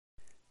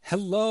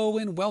Hello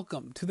and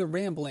welcome to the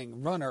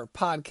Rambling Runner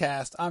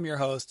Podcast. I'm your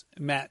host,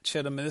 Matt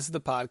Chittum, and this is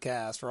the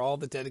podcast for all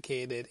the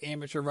dedicated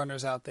amateur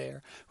runners out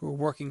there who are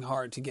working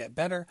hard to get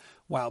better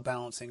while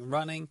balancing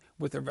running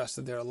with the rest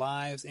of their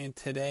lives. And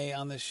today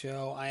on the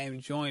show, I am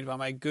joined by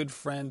my good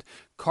friend,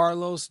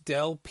 Carlos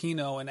Del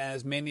Pino, and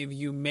as many of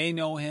you may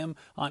know him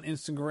on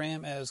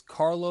Instagram as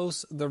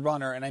Carlos the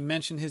Runner. And I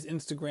mentioned his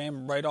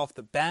Instagram right off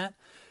the bat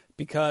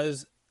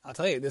because I'll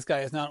tell you, this guy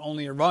is not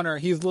only a runner,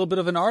 he's a little bit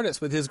of an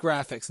artist with his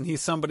graphics. And he's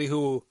somebody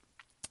who,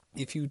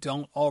 if you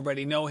don't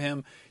already know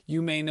him,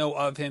 you may know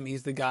of him.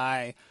 He's the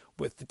guy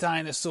with the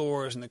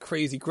dinosaurs and the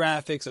crazy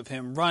graphics of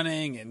him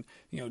running and,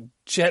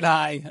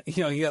 Jedi,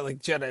 he got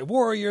like Jedi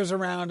warriors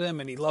around him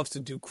and he loves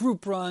to do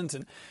group runs.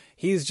 And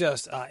he's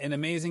just an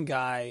amazing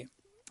guy.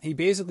 He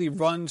basically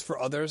runs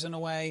for others in a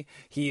way.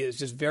 He is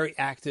just very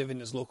active in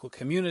his local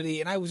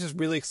community, and I was just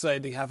really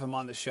excited to have him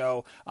on the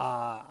show.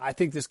 I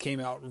think this came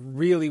out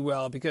really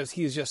well because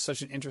he's just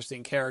such an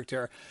interesting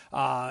character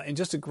and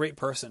just a great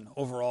person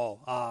overall.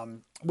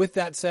 With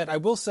that said, I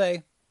will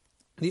say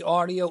the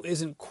audio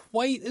isn't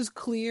quite as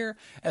clear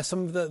as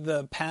some of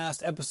the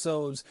past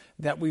episodes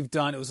that we've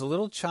done. It was a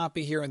little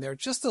choppy here and there,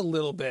 just a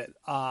little bit.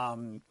 I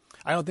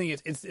don't think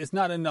it's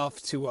not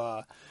enough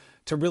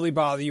to really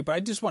bother you, but I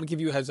just want to give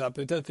you a heads up.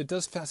 If it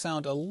does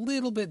sound a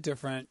little bit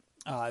different,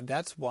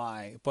 that's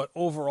why. But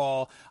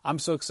overall, I'm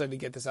so excited to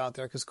get this out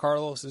there because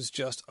Carlos is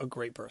just a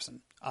great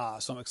person.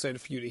 So I'm excited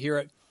for you to hear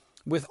it.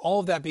 With all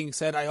of that being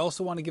said, I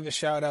also want to give a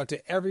shout out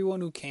to everyone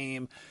who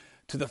came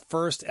to the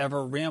first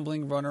ever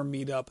Rambling Runner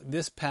meetup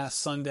this past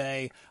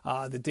Sunday,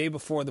 the day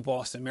before the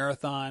Boston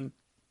Marathon.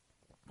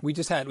 We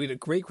had a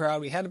great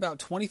crowd. We had about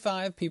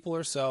 25 people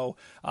or so.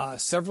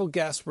 Several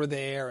guests were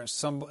there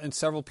and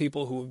several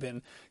people who have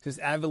been just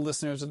avid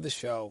listeners of the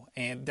show.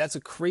 And that's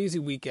a crazy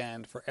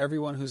weekend for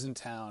everyone who's in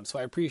town. So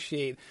I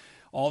appreciate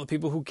all the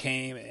people who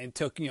came and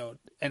took,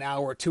 an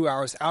hour or 2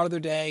 hours out of their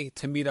day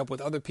to meet up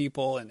with other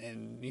people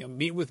and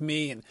meet with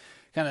me and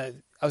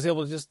I was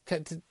able to just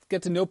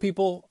get to know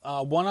people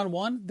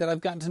one-on-one that I've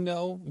gotten to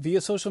know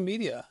via social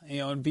media,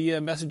 and via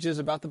messages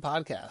about the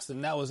podcast.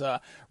 And that was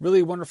a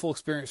really wonderful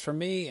experience for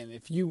me. And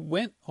if you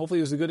went, hopefully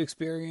it was a good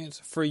experience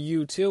for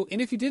you too.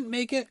 And if you didn't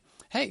make it,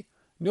 hey,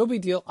 no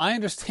big deal. I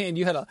understand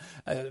you had a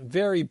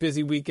very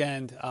busy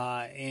weekend,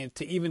 and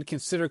to even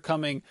consider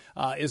coming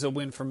is a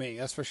win for me.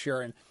 That's for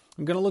sure. And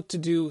I'm going to look to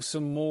do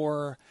some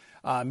more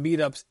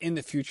meetups in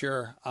the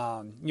future.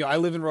 I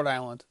live in Rhode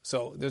Island,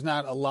 so there's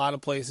not a lot of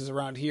places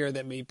around here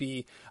that may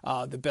be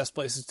the best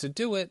places to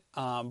do it.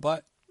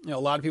 But a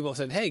lot of people have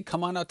said, hey,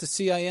 come on out to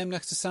CIM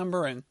next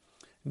December, and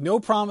no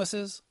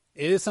promises.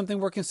 It is something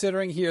we're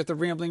considering here at the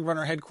Rambling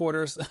Runner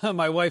headquarters.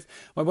 My wife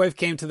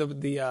came to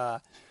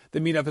the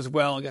meetup as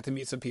well and got to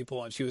meet some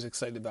people, and she was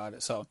excited about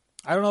it. So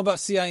I don't know about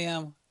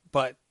CIM,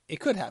 but it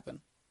could happen.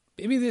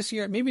 Maybe this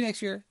year, maybe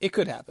next year, it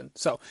could happen.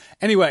 So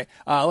anyway,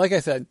 like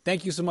I said,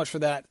 thank you so much for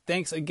that.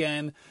 Thanks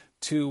again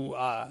to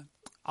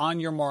On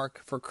Your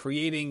Mark for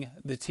creating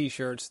the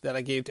t-shirts that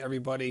I gave to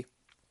everybody.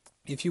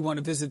 If you want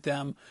to visit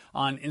them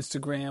on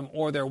Instagram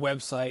or their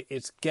website,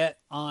 it's Get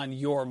On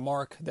Your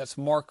Mark. That's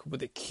Mark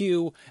with a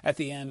Q at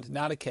the end,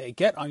 not a K.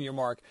 Get On Your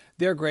Mark.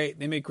 They're great.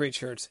 They make great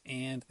shirts,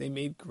 and they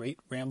made great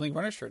Rambling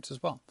Runner shirts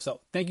as well.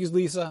 So thank you,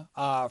 Lisa,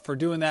 for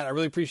doing that. I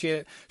really appreciate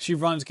it. She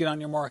runs Get On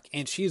Your Mark,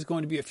 and she's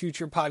going to be a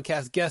future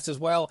podcast guest as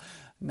well,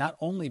 not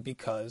only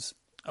because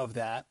of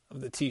that,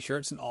 of the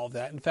t-shirts and all of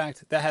that. In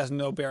fact, that has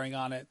no bearing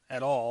on it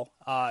at all.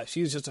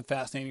 She's just a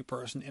fascinating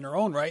person in her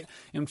own right,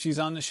 and when she's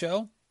on the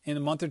show, in a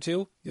month or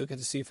two, you'll get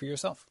to see for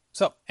yourself.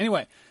 So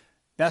anyway,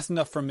 that's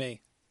enough from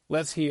me.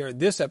 Let's hear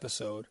this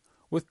episode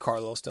with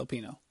Carlos Del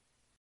Pino.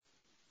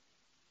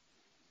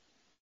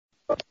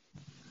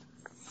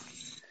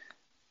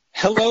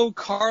 Hello,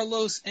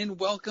 Carlos, and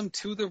welcome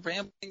to the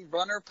Rambling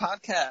Runner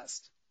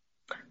Podcast.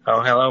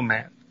 Oh, hello,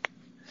 Matt.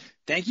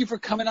 Thank you for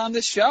coming on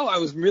this show. I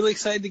was really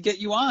excited to get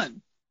you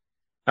on.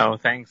 Oh,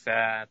 thanks.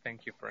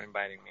 Thank you for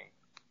inviting me.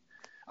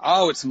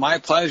 Oh, it's my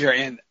pleasure.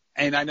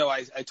 And I know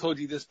I told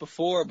you this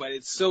before, but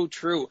it's so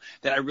true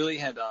that I really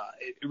had,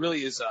 it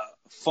really is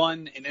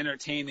fun and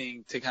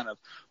entertaining to kind of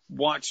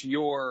watch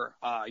your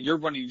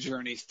running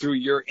journey through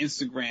your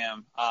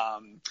Instagram.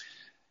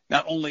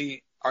 Not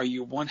only are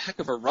you one heck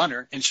of a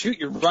runner, and shoot,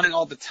 you're running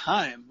all the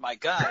time, my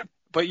God,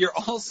 but you're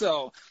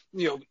also,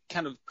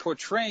 kind of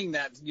portraying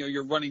that,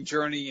 your running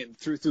journey and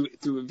through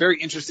a very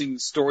interesting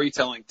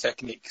storytelling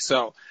technique.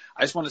 So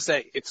I just want to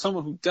say, if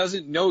someone who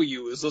doesn't know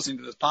you is listening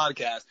to this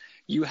podcast,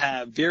 you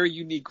have very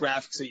unique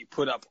graphics that you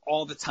put up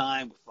all the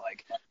time with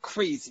like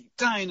crazy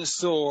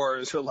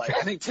dinosaurs, or like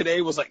I think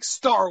today was like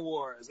Star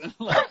Wars, and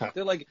like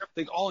they're like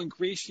all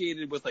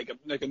ingratiated with like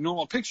a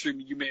normal picture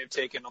you may have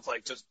taken of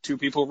like just two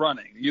people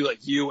running,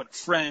 you and a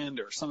friend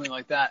or something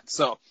like that.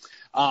 So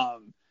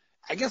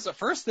I guess the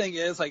first thing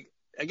is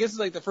it's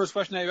like the first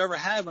question I've ever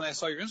had when I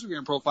saw your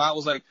Instagram profile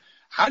was like,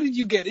 how did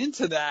you get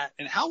into that,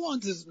 and how long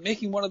does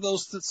making one of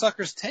those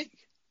suckers take?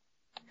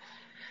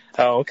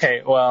 Oh,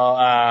 okay.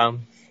 Well,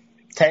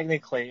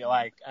 technically,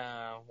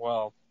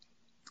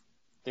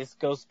 this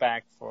goes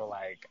back for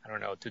like, I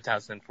don't know,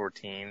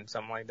 2014,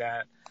 something like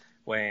that,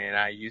 when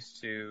I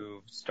used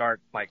to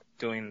start like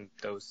doing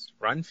those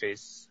run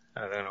fests.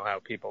 I don't know how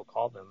people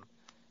call them.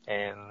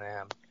 And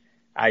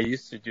I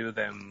used to do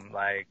them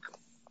like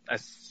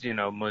as,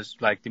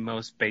 most like the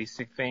most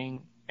basic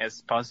thing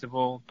as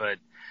possible, but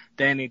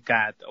then it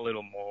got a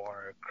little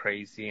more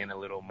crazy and a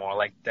little more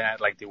like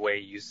that, like the way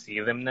you see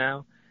them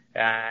now.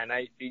 And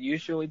it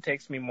usually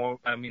takes me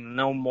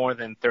no more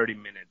than 30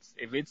 minutes.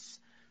 If it's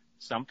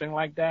something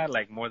like that,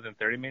 like more than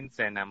 30 minutes,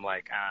 and I'm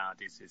like,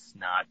 this is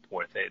not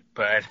worth it.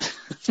 But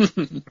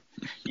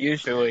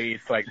usually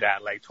it's like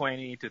that, like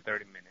 20 to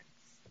 30 minutes.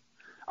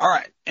 All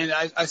right. And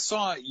I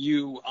saw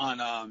you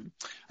on, I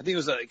think it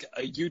was like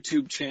a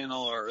YouTube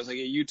channel, or it was like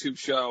a YouTube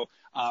show,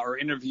 or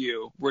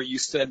interview, where you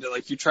said that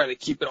like you try to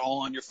keep it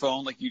all on your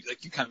phone, like you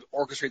kind of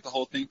orchestrate the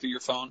whole thing through your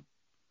phone.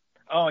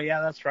 Oh yeah,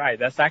 that's right.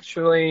 That's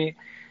actually,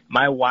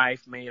 my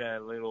wife made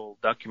a little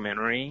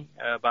documentary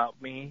about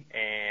me,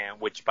 and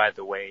which, by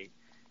the way,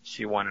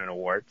 she won an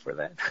award for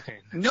that.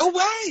 No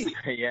way!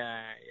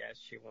 Yeah,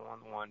 she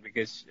won one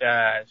because,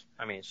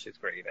 she's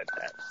great at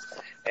that.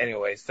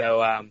 Anyway,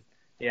 so,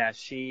 yeah,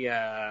 she,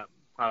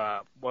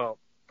 well,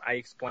 I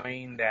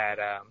explained that,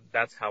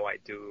 that's how I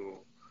do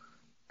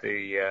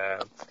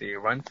the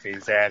run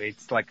fees, that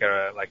it's like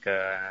a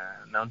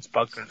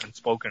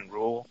unspoken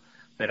rule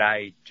that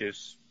I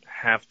just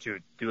have to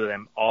do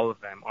them, all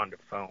of them, on the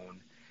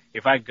phone.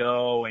 If I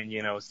go and,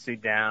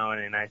 sit down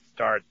and I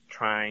start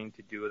trying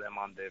to do them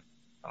on the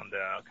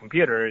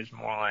computer, it's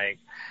more like,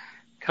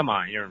 come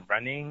on, you're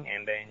running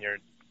and then you're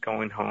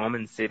going home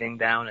and sitting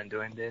down and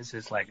doing this.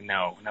 It's like,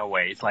 no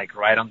way. It's like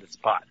right on the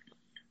spot.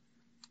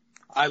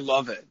 I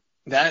love it.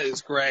 That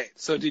is great.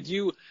 So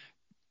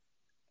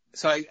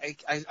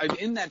I'm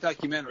in that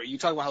documentary. You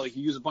talk about how like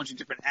you use a bunch of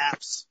different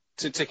apps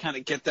to kind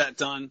of get that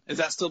done. Is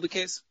that still the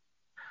case?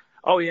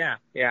 Oh yeah.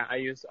 I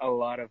use a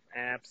lot of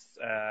apps.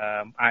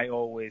 I'm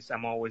always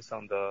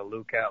on the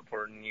lookout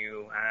for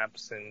new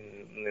apps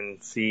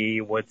and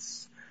see what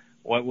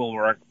will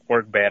work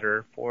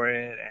better for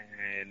it.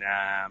 And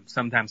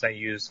sometimes I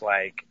use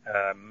like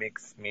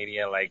mixed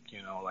media, like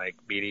like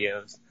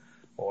videos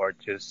or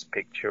just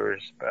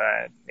pictures,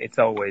 but it's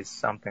always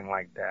something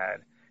like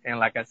that. And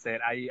like I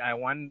said, I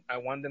want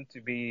them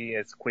to be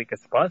as quick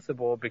as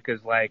possible,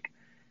 because like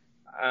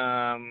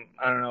I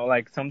don't know,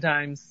 like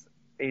sometimes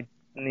it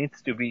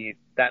needs to be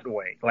that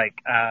way.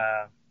 Like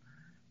I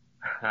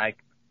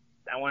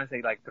want to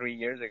say like 3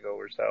 years ago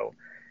or so,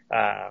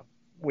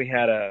 we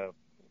had a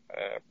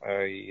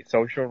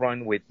social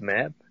run with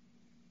Meb,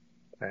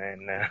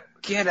 and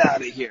get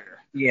out of here.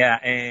 Yeah,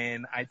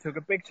 and I took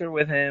a picture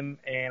with him,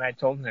 and I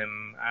told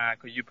him,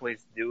 could you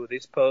please do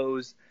this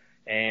pose?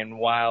 And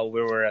while we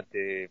were at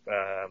the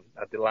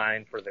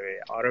line for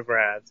the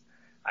autographs,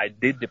 I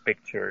did the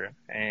picture,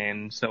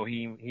 and so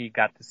he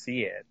got to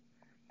see it.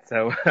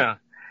 So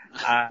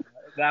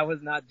that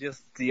was not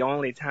just the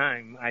only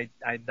time.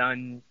 I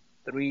done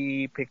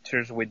 3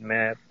 pictures with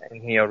Matt,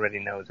 and he already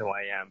knows who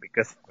I am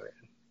because of it.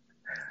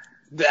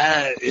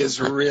 That is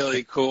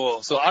really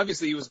cool. So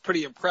obviously he was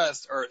pretty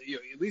impressed, or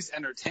at least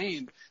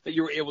entertained, that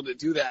you were able to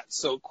do that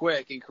so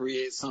quick and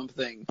create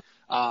something.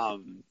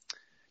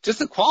 Just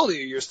the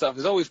quality of your stuff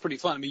is always pretty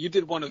fun. I mean, you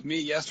did one of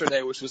me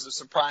yesterday, which was a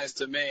surprise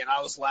to me, and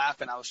I was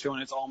laughing. I was showing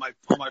it to all my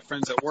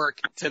friends at work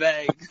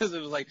today, because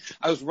it was like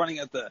I was running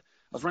on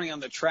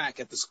the track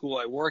at the school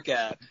I work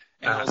at,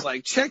 and I was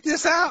like, check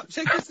this out,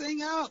 check this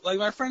thing out. Like,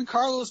 my friend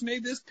Carlos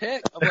made this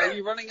pic of like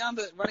you running on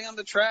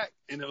the track,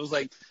 and it was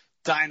like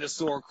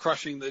dinosaur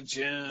crushing the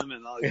gym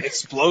and like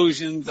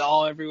explosions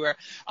all everywhere.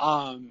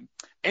 And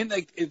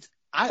like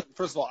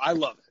first of all, I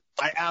love it.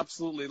 I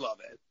absolutely love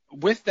it.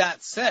 With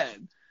that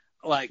said,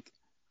 like,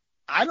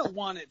 I don't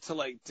want it to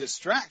like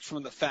distract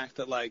from the fact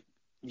that like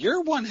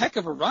you're one heck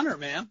of a runner,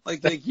 man.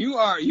 Like you're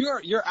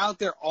out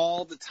there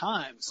all the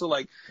time. So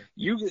like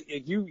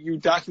you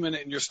document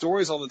it in your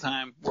stories all the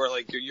time, where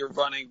like you're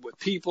running with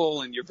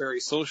people and you're very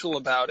social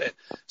about it.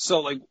 So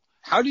like,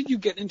 how did you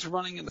get into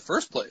running in the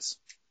first place?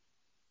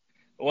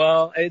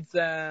 Well, it's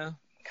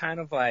kind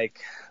of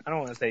like, I don't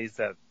want to say it's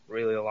a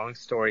really long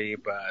story,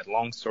 but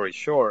long story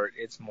short,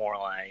 it's more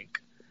like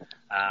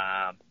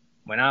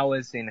when I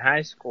was in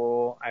high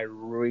school, I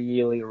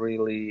really,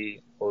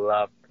 really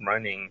loved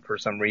running for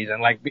some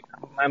reason. Like,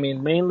 I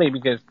mean, mainly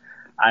because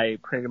I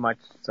pretty much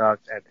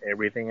sucked at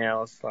everything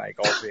else, like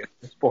all the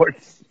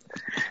sports.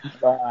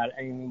 But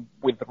I mean,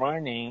 with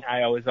running,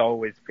 I was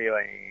always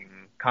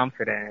feeling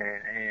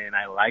confident, and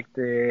I liked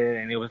it,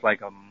 and it was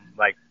like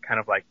kind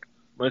of like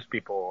most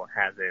people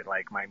has it,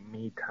 like my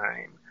me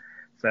time.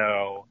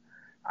 So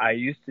I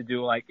used to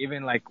do like,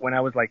 even like when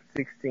I was like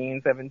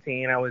 16,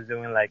 17, I was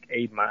doing like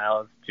 8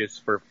 miles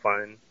just for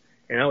fun,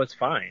 and I was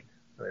fine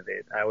with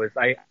it.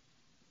 I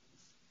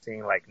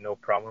seeing like no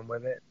problem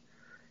with it.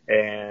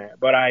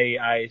 But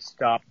I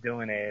stopped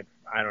doing it.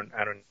 I don't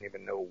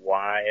even know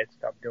why I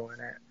stopped doing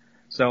it.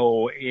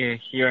 So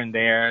here and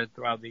there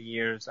throughout the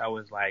years, I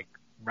was like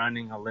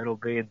running a little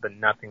bit, but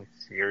nothing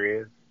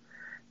serious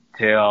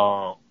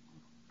till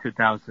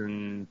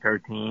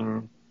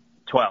 2013,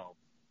 12,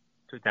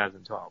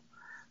 2012.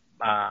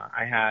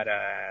 I had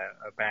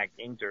a back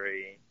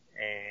injury,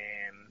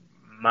 and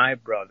my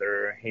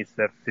brother, he's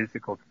a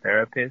physical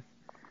therapist.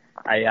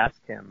 I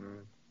asked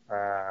him,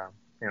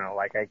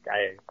 like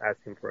I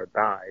asked him for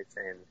advice,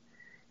 and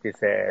he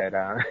said,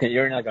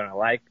 you're not going to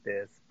like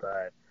this,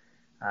 but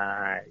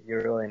you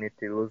really need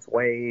to lose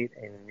weight,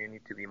 and you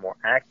need to be more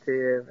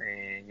active,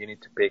 and you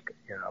need to pick,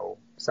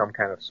 some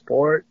kind of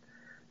sport.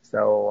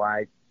 So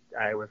I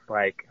was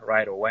like,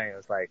 right away, I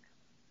was like,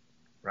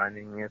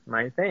 running is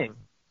my thing.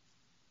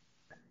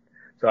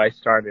 So I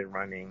started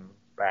running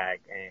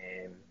back,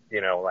 and,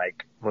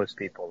 like most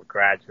people,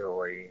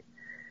 gradually,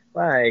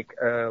 like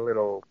a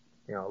little,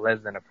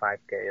 less than a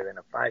 5K, then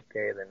a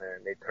 5K, then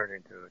they turn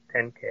into a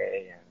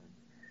 10K, and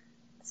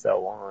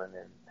so on,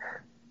 and,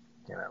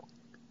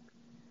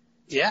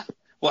 Yeah.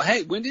 Well,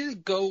 hey, when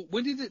did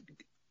it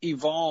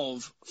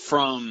evolve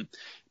from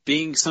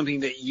being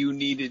something that you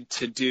needed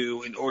to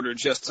do in order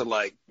just to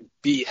like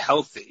be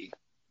healthy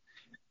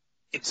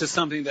into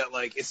something that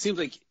like it seems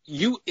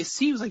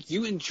like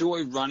you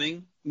enjoy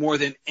running more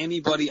than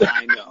anybody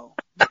I know.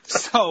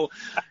 So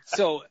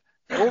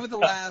over the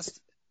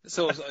last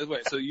so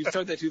you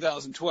started that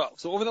 2012.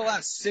 So over the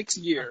last 6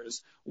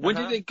 years, when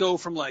did it go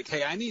from like,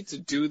 hey, I need to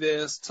do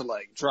this to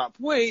like drop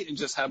weight and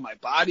just have my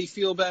body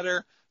feel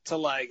better to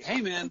like,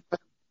 hey man,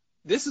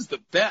 this is the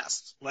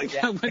best. Like,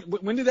 yeah.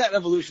 when did that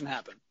evolution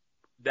happen?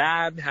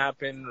 That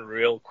happened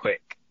real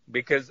quick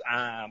because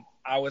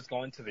I was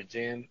going to the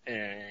gym,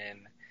 and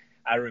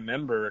I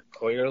remember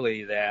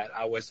clearly that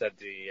I was at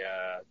the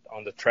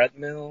on the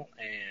treadmill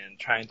and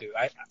trying to.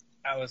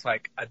 I was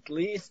like, at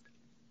least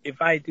if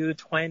I do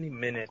 20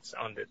 minutes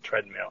on the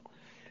treadmill,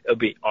 it'll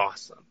be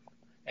awesome.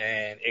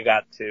 And it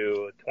got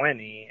to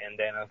 20, and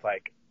then I was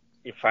like,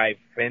 if I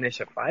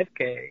finish a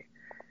 5K,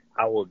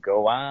 I will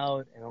go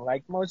out, and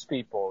like most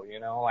people,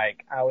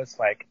 like I was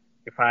like,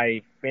 if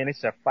I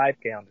finish a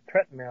 5K on the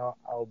treadmill,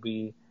 I'll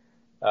be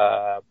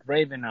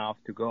brave enough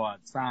to go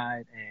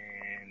outside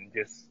and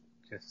just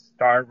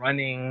start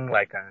running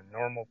like a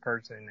normal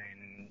person,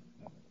 and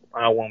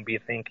I won't be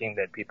thinking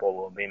that people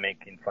will be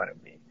making fun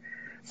of me.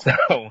 So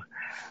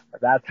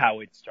that's how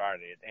it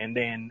started. And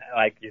then,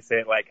 like you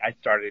said, like I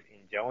started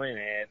enjoying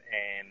it,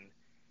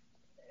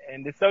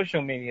 and the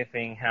social media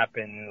thing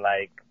happened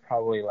like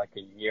probably like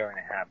a year and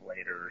a half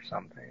later or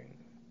something.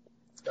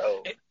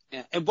 So.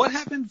 And what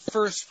happened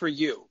first for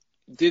you?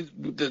 Did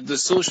the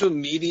social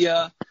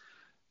media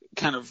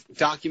kind of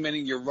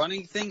documenting your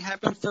running thing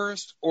happen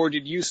first, or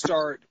did you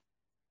start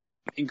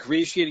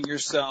ingratiating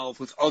yourself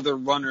with other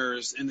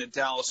runners in the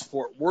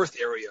Dallas-Fort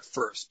Worth area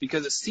first?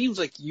 Because it seems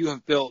like you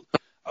have built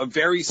a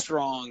very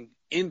strong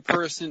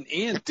in-person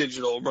and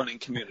digital running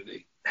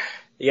community.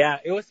 Yeah,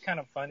 it was kind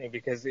of funny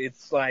because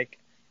it's like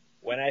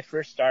when I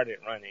first started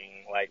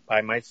running, like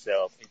by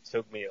myself, it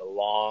took me a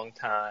long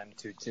time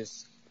to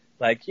just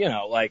like,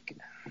 like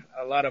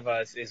a lot of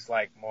us is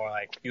like more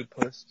like you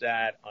post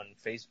that on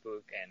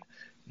Facebook and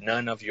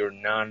none of your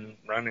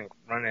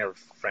runner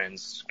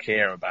friends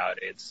care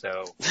about it.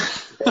 So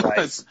like,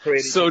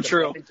 that's so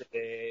true.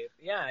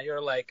 Yeah,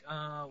 you're like,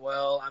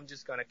 well, I'm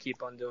just going to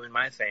keep on doing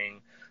my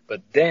thing.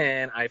 But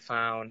then I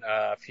found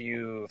a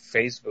few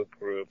Facebook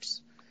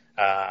groups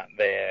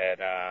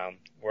that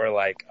were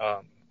like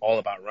all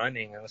about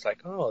running. I was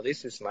like, oh,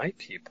 this is my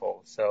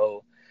people.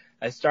 So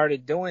I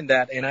started doing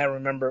that, and I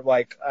remember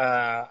like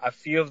a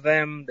few of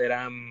them that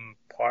I'm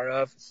part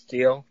of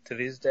still to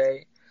this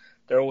day.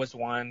 There is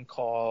one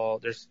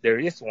called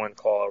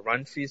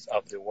Run Feast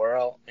of the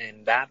World,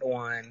 and that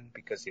one,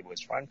 because it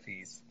was Run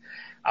Feast,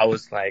 I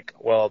was like,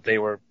 well, they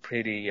were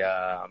pretty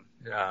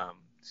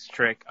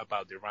strict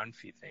about the Run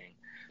Feast thing.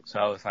 So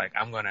I was like,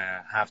 I'm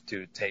gonna have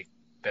to take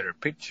better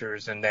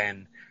pictures, and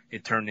then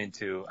it turned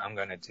into I'm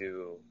gonna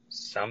do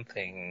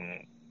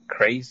something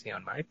crazy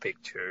on my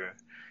picture,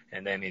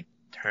 and then it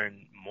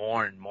turned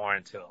more and more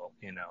until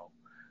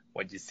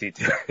what you see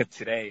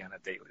today on a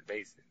daily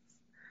basis.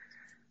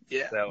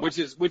 Yeah, so, which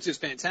is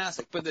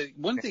fantastic. But the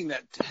one thing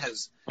that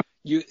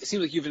it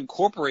seems like you've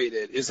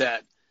incorporated is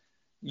that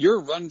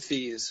your run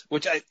fees,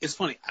 it's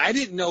funny. I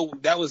didn't know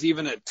that was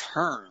even a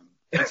term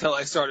until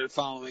I started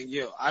following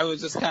you. I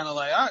was just kind of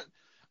like,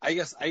 I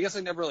guess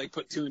I never like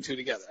put two and two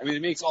together. I mean,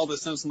 it makes all the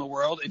sense in the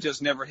world. It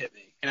just never hit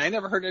me, and I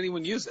never heard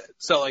anyone use it.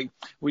 So like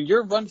when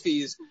your run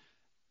fees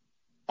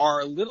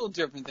are a little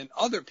different than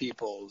other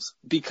people's,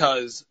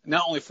 because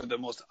not only for the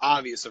most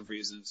obvious of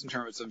reasons in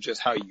terms of just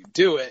how you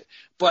do it,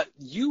 but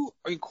you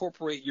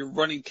incorporate your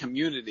running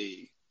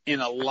community in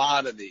a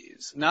lot of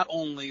these, not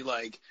only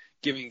like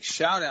giving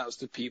shout outs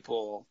to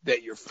people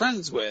that you're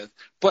friends with,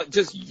 but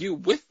just you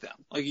with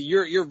them. Like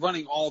you're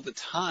running all the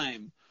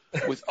time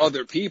with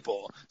other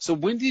people. So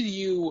when did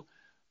you,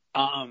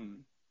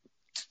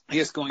 I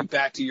guess going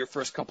back to your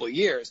first couple of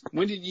years,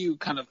 when did you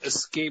kind of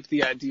escape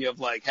the idea of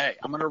like, hey,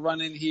 I'm going to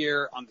run in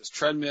here on this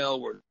treadmill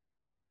where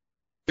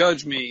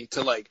judge me,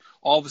 to like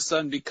all of a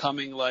sudden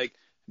becoming like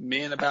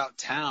man about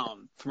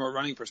town from a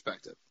running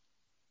perspective?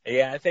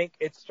 Yeah, I think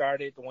it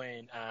started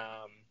when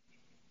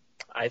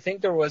I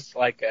think there was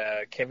like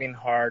a Kevin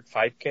Hart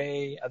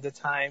 5K at the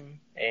time,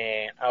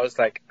 and I was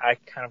like, I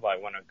kind of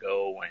like want to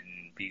go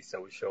and be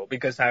social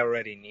because I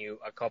already knew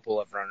a couple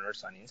of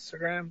runners on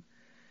Instagram,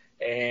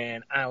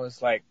 and I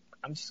was like,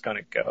 I'm just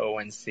gonna go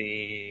and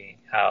see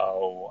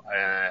how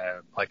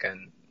like a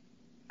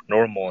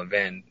normal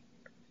event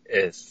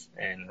is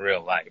in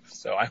real life.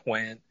 So I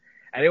went,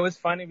 and it was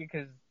funny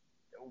because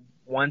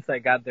once I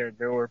got there,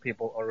 there were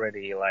people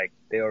already like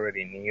they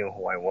already knew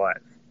who I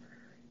was.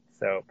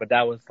 So, but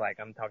that was like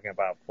I'm talking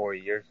about 4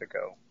 years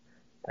ago,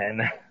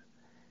 and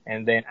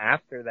and then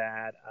after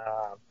that,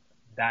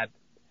 that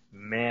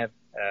met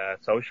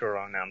social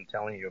run I'm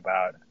telling you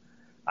about,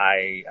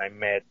 I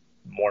met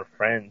more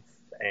friends,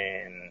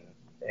 and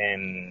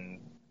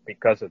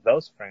because of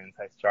those friends,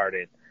 I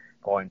started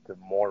going to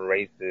more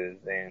races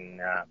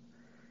and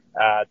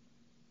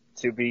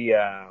to be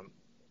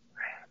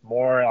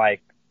more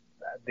like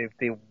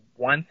the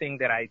one thing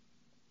that I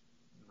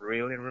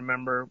really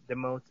remember the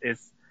most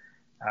is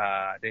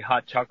the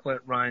hot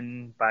chocolate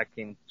run back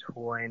in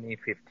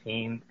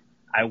 2015.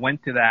 I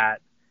went to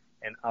that,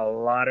 and a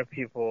lot of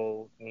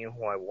people knew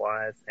who I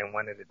was and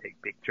wanted to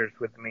take pictures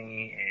with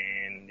me,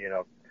 and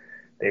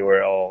they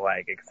were all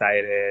like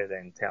excited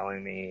and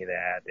telling me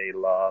that they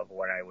love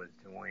what I was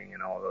doing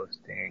and all those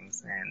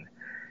things,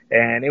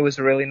 and it was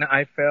really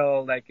I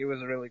felt like it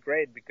was really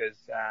great because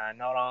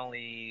not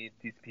only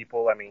these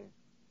people, I mean,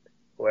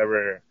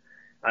 whoever,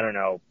 I don't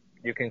know,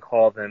 you can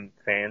call them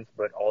fans,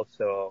 but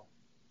also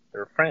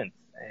they're friends,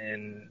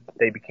 and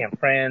they became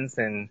friends,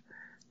 and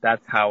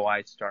that's how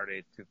I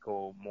started to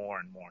go more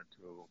and more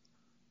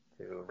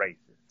to races.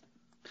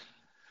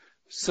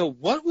 So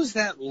what was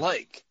that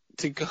like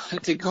to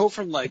go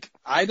from like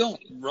I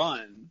don't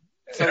run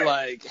to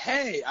like,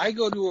 hey, I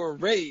go to a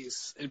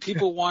race and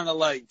people want to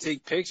like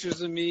take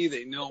pictures of me,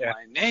 they know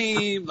my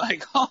name,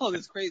 like all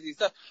this crazy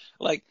stuff.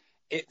 Like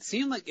it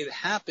seemed like it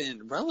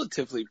happened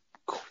relatively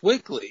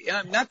quickly. And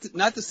I'm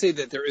not to say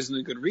that there isn't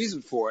a good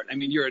reason for it. I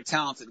mean, you're a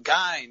talented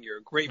guy and you're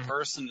a great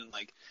person, and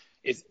like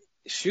it's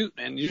shoot,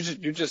 man,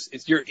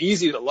 you're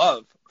easy to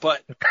love.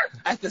 But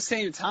at the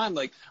same time,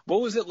 like, what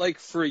was it like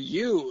for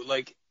you,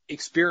 like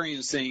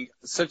experiencing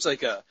such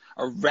like a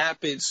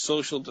rapid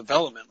social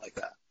development like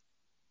that?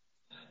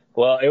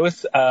 Well, it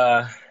was,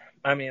 I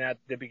mean, at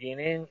the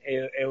beginning,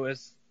 it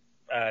was,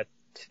 to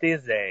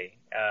this day,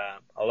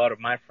 a lot of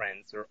my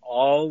friends are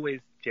always,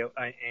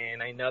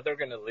 and I know they're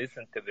going to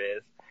listen to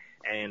this,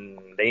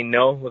 and they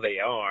know who they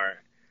are.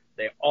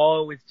 They're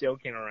always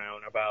joking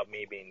around about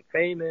me being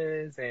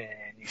famous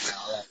and,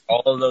 like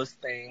all those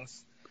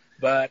things.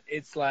 But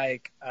it's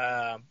like,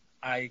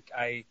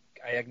 I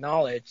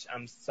acknowledge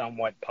I'm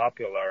somewhat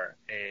popular,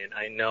 and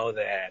I know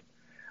that,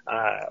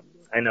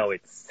 I know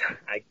it's,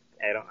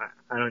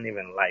 I don't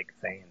even like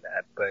saying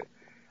that, but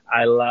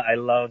I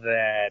love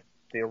that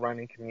the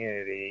running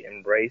community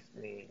embraced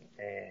me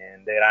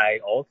and that I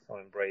also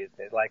embraced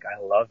it. Like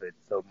I love it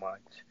so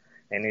much,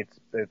 and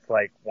it's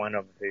like one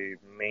of the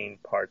main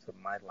parts of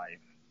my life.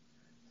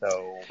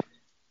 So,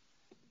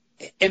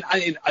 And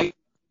I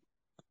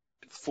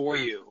for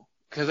you,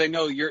 because I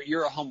know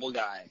you're a humble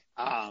guy.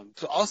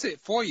 So I'll say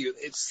it for you.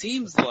 It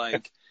seems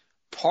like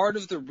part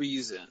of the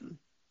reason,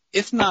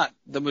 if not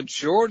the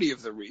majority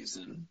of the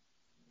reason,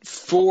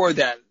 for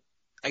that,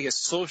 I guess,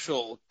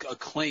 social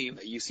acclaim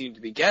that you seem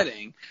to be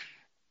getting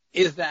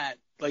is that,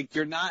 like,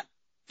 you're not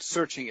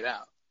searching it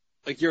out.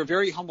 Like, you're a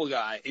very humble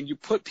guy, and you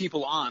put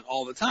people on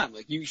all the time.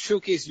 Like, you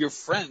showcase your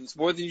friends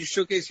more than you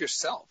showcase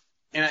yourself.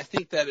 And I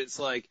think that it's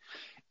like,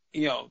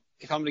 if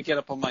I'm going to get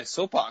up on my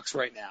soapbox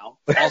right now,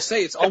 I'll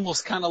say it's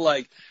almost kind of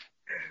like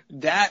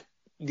that.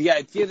 The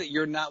idea that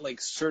you're not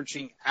like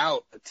searching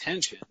out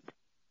attention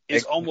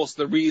is almost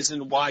the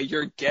reason why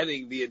you're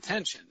getting the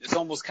attention. It's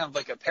almost kind of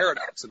like a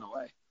paradox in a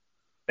way.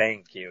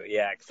 thank you.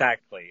 Yeah,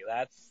 exactly.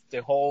 That's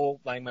the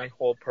whole, like my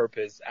whole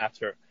purpose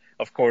after,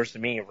 of course,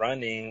 me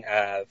running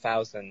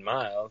 1,000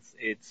 miles.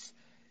 It's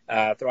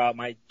throughout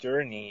my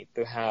journey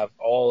to have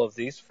all of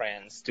these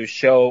friends to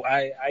show.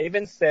 I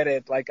even said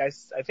it, like I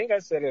think I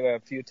said it a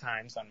few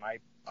times on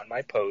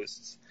my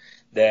posts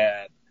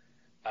that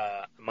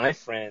my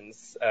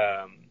friends,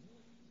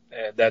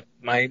 that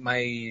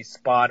my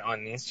spot on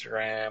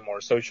Instagram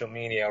or social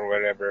media or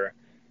whatever,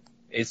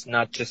 it's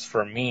not just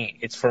for me.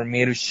 It's for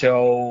me to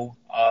show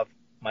off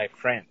my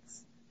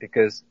friends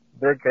because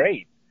they're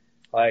great.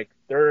 Like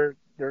there's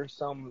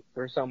some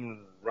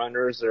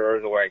runners that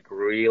are like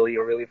really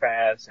really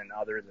fast, and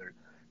others are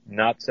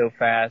not so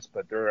fast,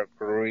 but they're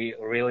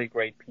really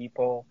great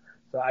people.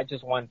 So I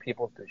just want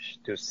people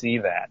to see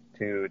that,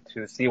 to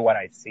see what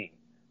I see.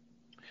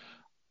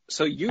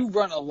 So you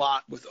run a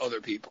lot with other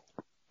people.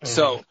 Mm-hmm.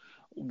 So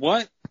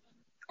what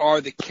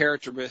are the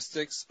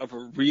characteristics of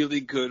a really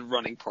good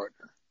running partner?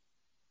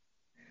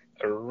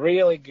 A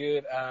really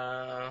good.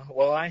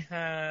 Well,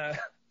 I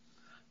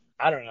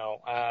don't know.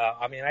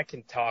 I mean, I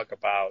can talk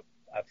about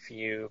a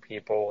few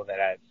people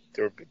that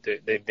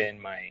they've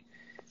been my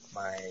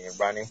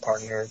running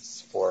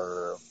partners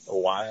for a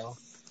while.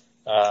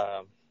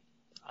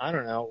 I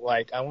don't know.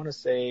 Like I want to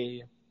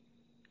say,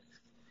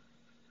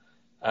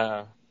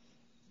 uh,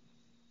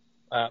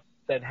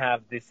 that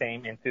have the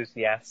same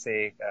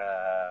enthusiastic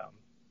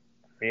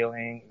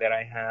feeling that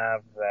I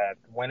have. That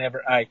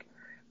whenever, like,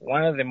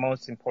 one of the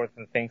most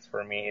important things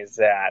for me is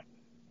that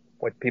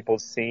what people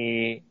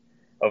see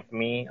of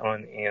me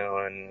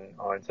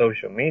on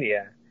social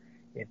media,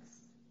 it's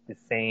the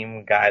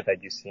same guy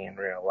that you see in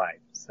real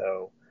life.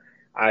 So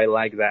I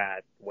like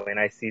that when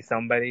I see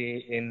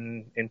somebody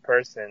in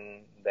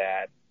person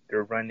that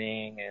they're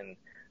running and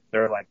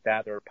they're like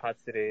that, they're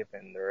positive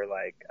and they're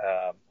like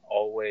um,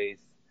 always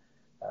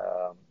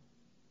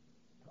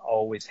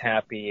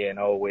happy and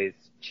always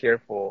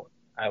cheerful.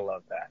 I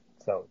love that.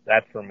 So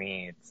that for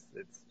me,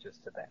 it's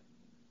just a that.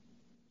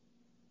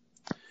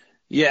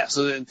 Yeah,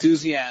 so the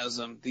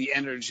enthusiasm, the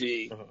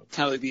energy, Mm-hmm.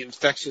 kind of like the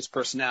infectious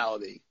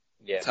personality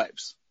Yeah.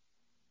 types.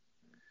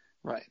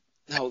 Right.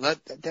 No, that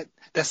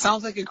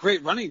sounds like a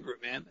great running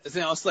group, man.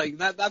 It's like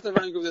not the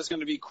running group that's going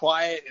to be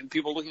quiet and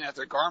people looking at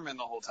their Garmin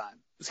the whole time.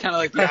 It's kind of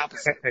like the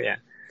opposite. Yeah.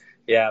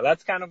 Yeah,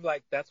 that's kind of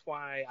like, that's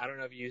why, I don't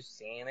know if you've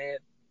seen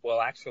it. Well,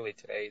 actually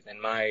today,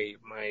 in my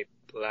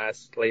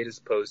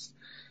latest post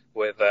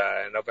with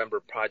November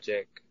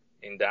Project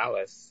in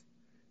Dallas,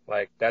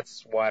 like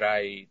that's what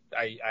I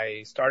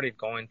started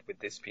going with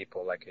these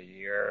people like a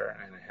year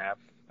and a half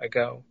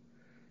ago.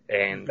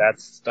 And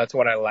Mm-hmm. that's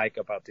what I like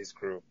about this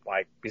group.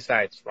 Like,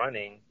 besides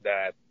running,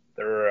 that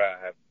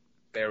they're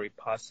very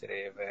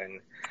positive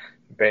and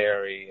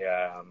very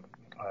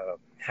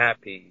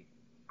happy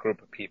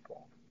group of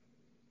people.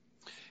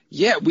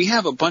 Yeah, we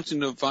have a bunch of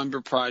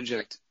November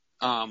Project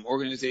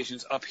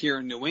organizations up here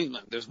in New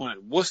England. There's one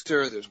in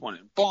Worcester. There's one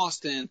in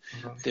Boston.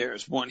 Mm-hmm.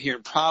 There's one here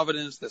in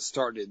Providence that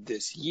started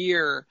this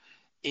year.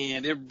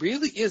 And it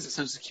really is a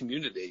sense of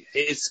community.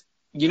 It's,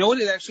 you know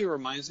what it actually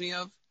reminds me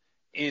of?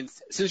 And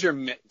since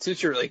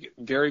you're like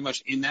very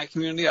much in that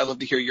community, I'd love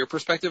to hear your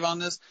perspective on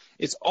this.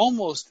 It's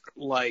almost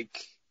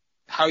like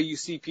how you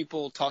see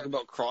people talk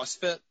about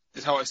CrossFit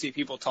is how I see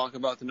people talk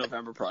about the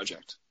November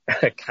Project.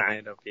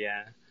 Kind of,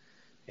 yeah.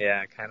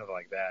 Yeah, kind of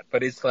like that.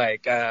 But it's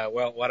like,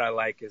 well, what I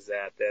like is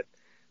that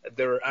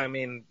there, I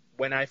mean,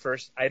 when I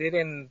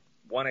didn't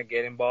want to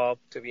get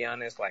involved, to be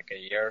honest, like a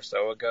year or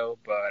so ago,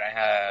 but I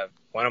have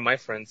one of my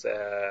friends,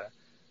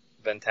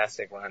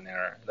 fantastic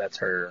runner, that's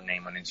her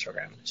name on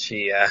Instagram.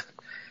 She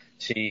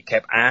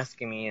kept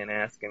asking me and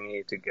asking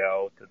me to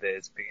go to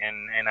this,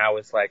 and I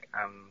was like,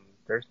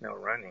 there's no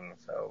running,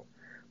 so,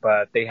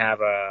 but they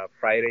have a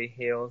Friday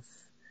Hills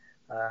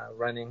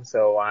running,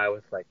 so I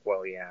was like,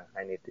 well, yeah,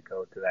 I need to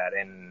go to that,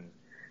 and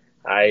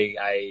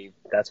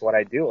that's what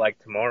I do. Like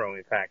tomorrow,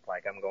 in fact,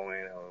 like I'm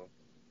going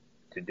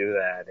to do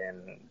that,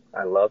 and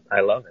I love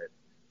it.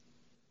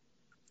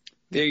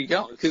 There you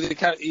go. Because it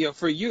kind of, you know,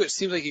 for you, it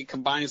seems like it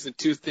combines the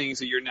two things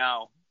that you're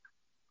now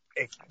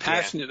Yeah.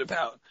 passionate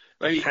about.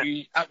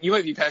 Right? You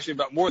might be passionate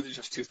about more than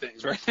just two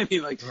things, right? I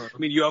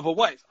mean, you have a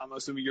wife. I'm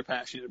assuming you're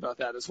passionate about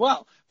that as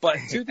well. But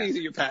two things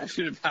that you're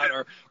passionate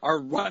about are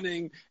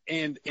running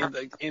and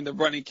the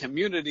running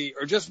community,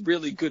 or just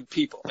really good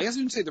people. I guess I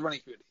wouldn't say the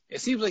running community.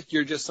 It seems like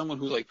you're just someone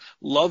who like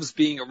loves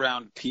being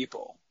around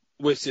people,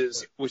 which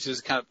is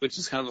kind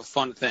of a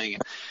fun thing.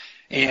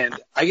 And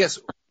I guess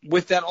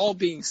with that all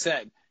being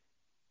said,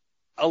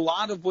 a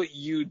lot of what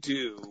you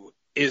do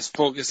is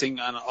focusing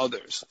on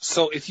others.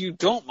 So if you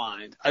don't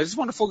mind, I just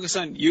want to focus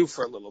on you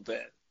for a little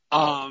bit.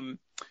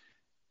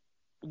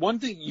 One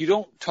thing you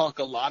don't talk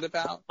a lot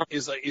about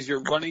is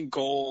your running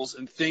goals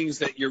and things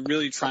that you're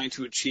really trying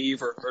to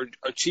achieve, or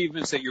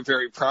achievements that you're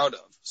very proud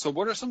of. So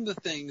what are some of the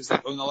things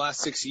that in the last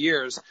 6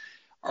 years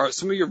are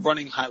some of your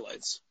running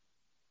highlights?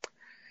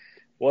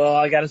 Well,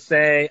 I gotta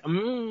say,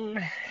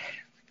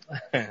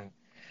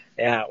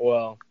 yeah,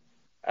 well,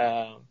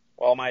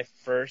 my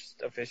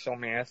first official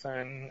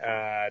marathon,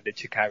 the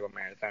Chicago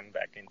Marathon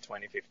back in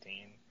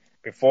 2015.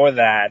 Before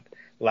that,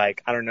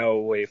 like, I don't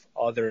know if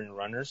other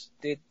runners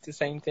did the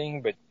same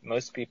thing, but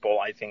most people,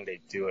 I think they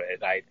do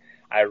it.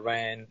 I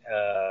ran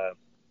a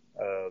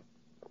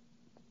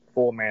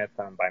full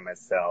marathon by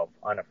myself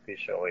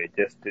unofficially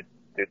just to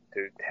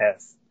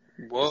test.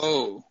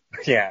 Whoa.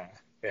 Yeah,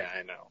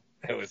 I know.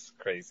 It was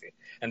crazy.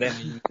 And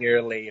then a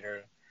year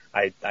later,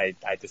 I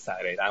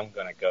decided I'm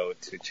gonna go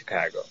to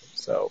Chicago.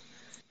 So,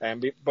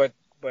 but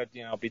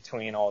you know,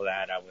 between all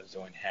that, I was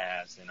doing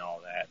halves and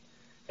all that,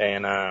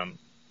 and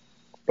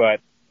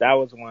but that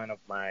was one of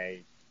my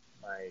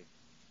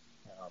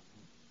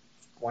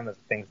one of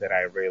the things that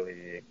I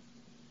really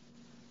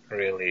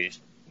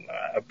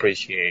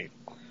appreciate.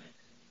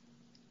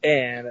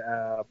 And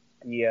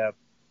the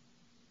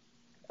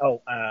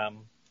oh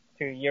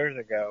 2 years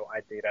ago, I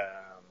did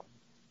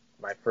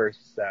my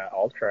first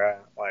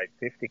ultra, like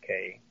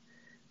 50K,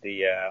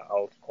 the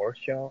old sports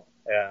show.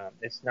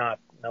 It's no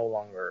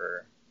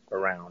longer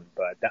around,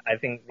 but I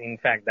think, in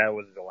fact, that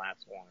was the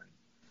last one.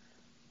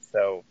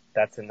 So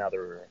that's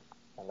another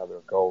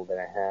goal that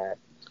I had.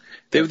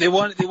 They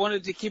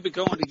wanted to keep it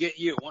going to get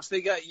you. Once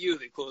they got you,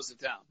 they closed it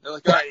down. They're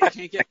like, all right,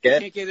 you can't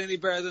get any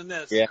better than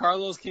this. Yeah.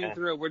 Carlos came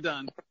through. We're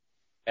done.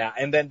 Yeah,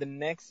 and then the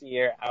next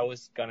year I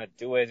was gonna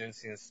do it, and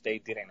since they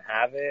didn't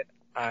have it,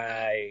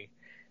 I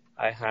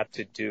I had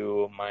to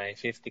do my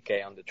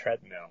 50K on the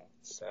treadmill.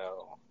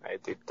 So I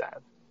did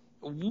that.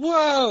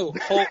 Whoa!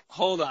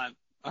 Hold on.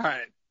 All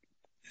right.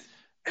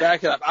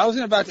 Back it up. I was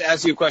about to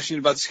ask you a question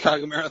about the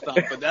Chicago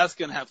Marathon, but that's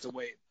going to have to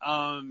wait.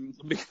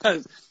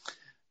 Because,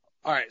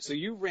 all right, so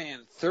you ran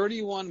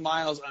 31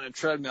 miles on a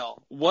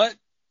treadmill. What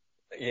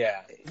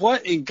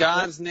in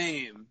God's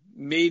name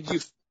made you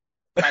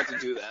have to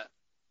do that?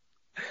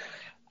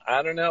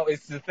 I don't know.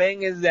 The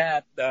thing is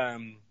that,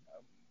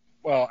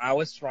 well, I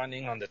was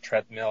running on the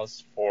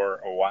treadmills for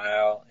a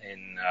while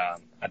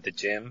at the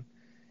gym,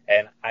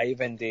 and I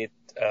even did,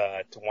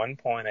 at one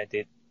point, I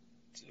did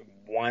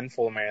one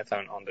full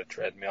marathon on the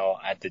treadmill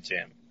at the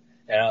gym.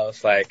 And I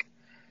was like,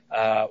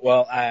 I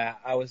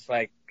was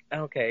like,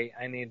 okay,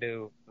 I need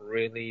to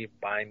really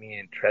buy me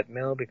a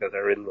treadmill because I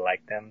really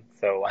like them.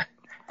 So,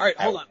 all right,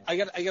 hold on. I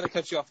got to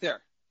cut you off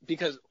there,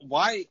 because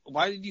why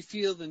did you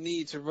feel the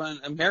need to run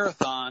a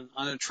marathon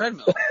on a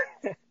treadmill?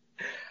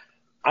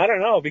 I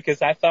don't know,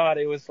 because I thought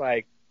it was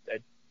like a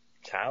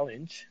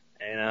challenge.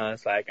 And I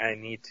was like, I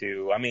need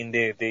to. I mean,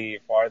 the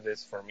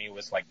farthest for me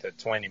was like the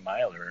 20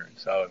 miler.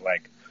 So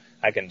like,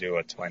 I can do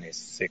a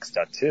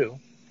 26.2.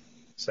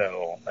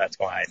 So that's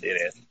why I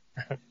did it.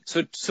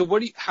 So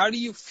how do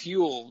you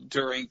fuel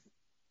during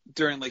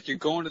like are you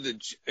going to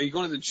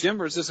the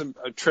gym, or is this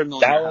a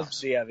treadmill in your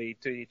house?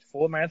 The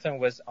full marathon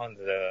was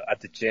at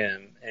the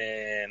gym.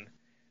 And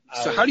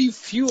how do you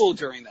fuel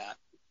during that?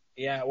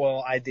 Yeah,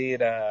 well, I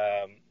did,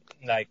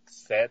 like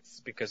sets,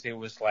 because it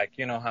was like,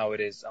 you know how it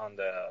is on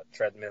the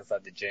treadmills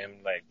at the gym,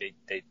 like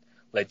they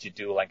let you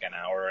do like an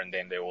hour and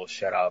then they will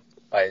shut up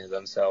by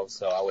themselves.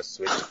 So I was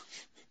switching.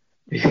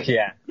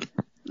 Yeah.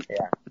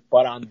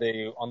 But on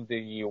the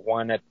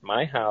one at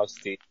my house,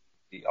 the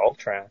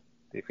Ultra,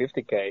 the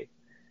 50K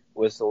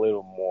was a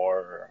little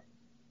more,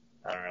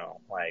 I don't know,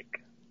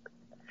 like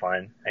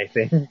fun, I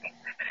think.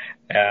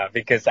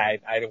 Because I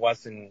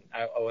wasn't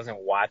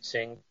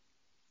watching. I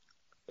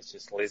was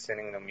just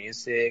listening to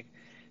music.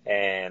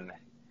 And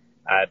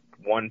at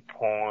one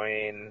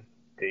point,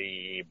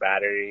 the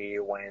battery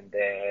went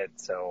dead,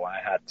 so I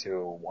had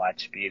to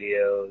watch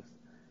videos.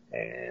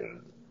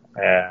 And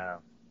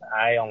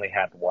I only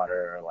had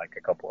water like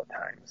a couple of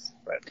times,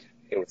 but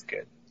it was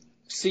good.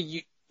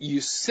 See,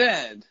 you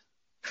said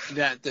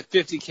that the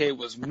 50K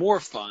was more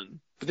fun,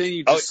 but then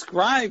you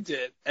described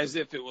it as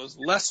if it was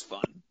less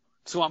fun.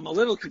 So I'm a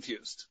little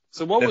confused.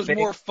 So what was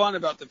more fun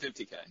about the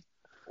 50K?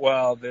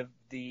 Well,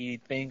 the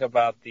thing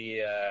about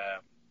the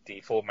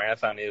full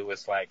marathon, it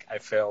was like I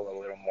felt a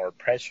little more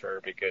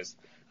pressure because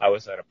I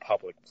was at a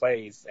public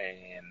place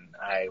and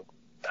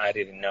I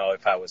didn't know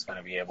if I was going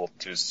to be able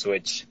to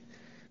switch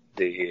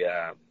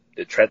the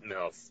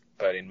treadmills.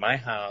 But in my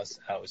house,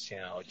 I was,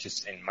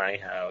 just in my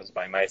house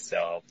by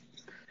myself,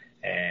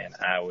 and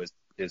I was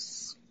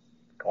just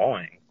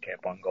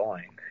kept on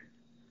going.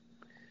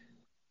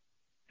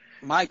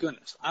 My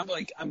goodness, I'm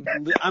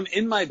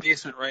in my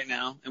basement right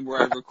now, and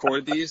where I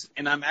record these,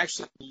 and I'm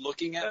actually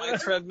looking at my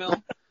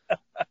treadmill,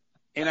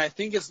 and I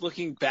think it's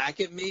looking back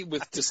at me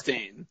with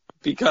disdain,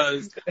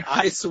 because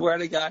I swear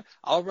to God,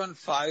 I'll run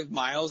 5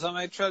 miles on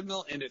my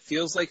treadmill, and it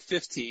feels like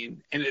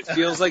 15, and it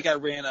feels like I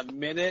ran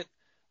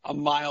a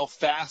mile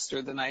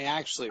faster than I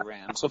actually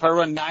ran. So if I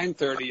run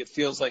 9:30, it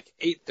feels like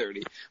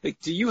 8:30.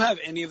 Like, do you have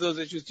any of those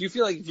issues? Do you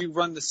feel like if you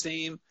run the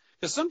same?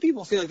 Because some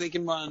people feel like they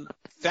can run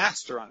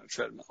faster on a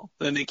treadmill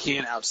than they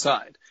can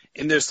outside.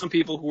 And there's some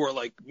people who are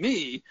like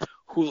me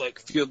who like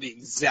feel the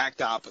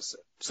exact opposite.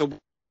 So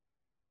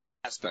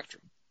that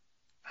spectrum.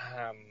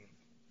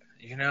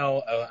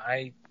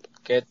 I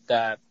get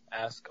that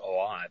asked a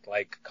lot,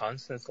 like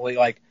constantly,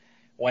 like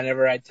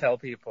whenever I tell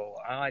people,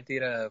 I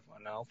did an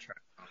ultra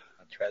on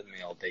a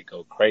treadmill, they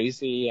go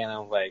crazy. And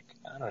I'm like,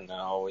 I don't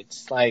know.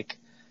 It's like,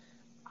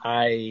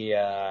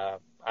 I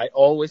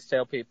always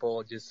tell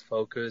people just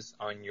focus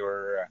on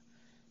your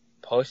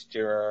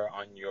posture,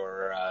 on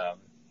your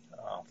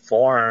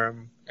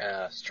form,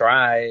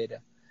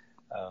 stride.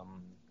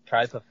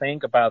 Try to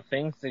think about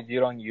things that you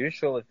don't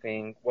usually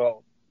think.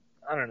 Well,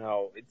 I don't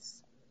know.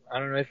 I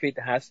don't know if it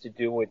has to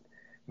do with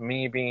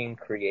me being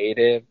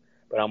creative,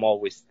 but I'm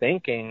always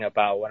thinking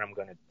about what I'm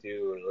going to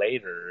do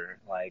later.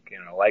 Like,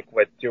 like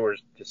what you were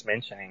just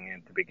mentioning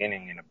at the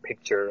beginning, in a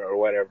picture or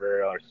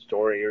whatever, or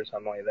story or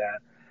something like that.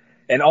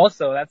 And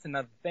also, that's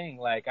another thing.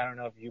 Like, I don't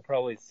know if you've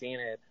probably seen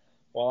it.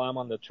 While I'm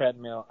on the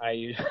treadmill, I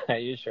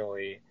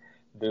usually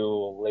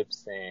do lip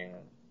sync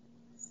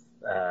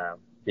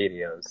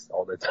videos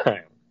all the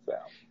time. So.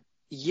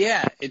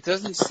 Yeah, it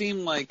doesn't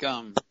seem like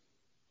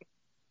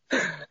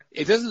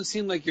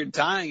you're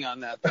dying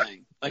on that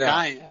thing. Like, no.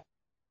 I am.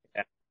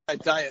 Yeah. I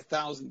die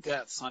 1,000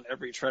 deaths on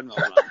every treadmill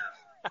run.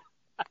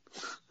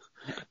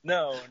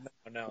 No,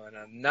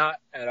 not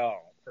at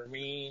all. For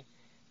me,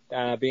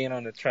 being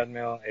on the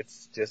treadmill,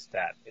 it's just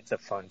that. It's a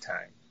fun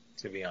time,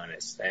 to be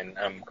honest. And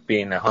I'm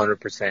being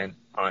 100%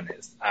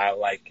 honest. I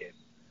like it.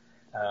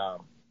 I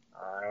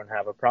don't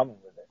have a problem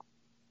with it.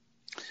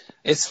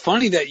 It's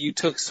funny that you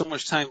took so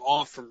much time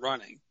off from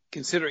running,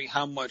 considering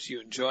how much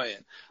you enjoy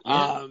it.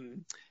 Yeah.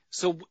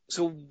 So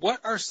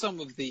what are some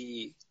of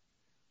the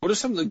What are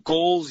some of the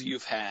goals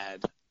you've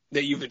had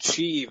that you've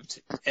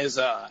achieved as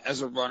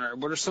a runner?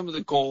 What are some of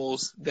the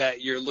goals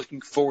that you're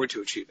looking forward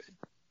to achieving?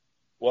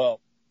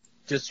 Well,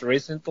 just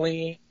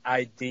recently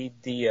I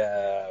did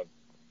the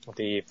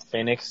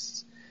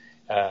Phoenix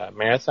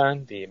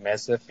marathon, the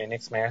Mesa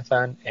Phoenix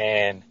marathon,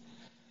 and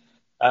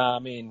I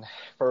mean,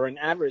 for an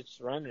average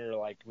runner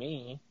like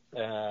me,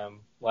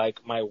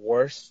 like my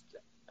worst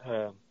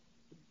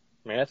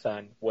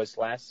marathon was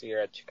last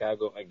year at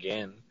Chicago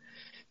again.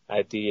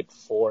 I did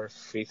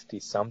 450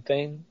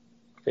 something,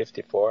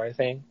 54 I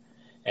think,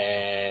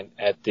 and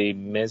at the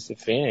Mesa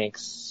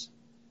Phoenix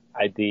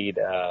I did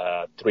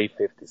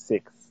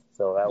 356.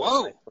 So that was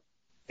Whoa.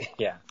 my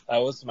yeah, that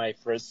was my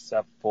first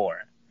sub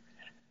 4.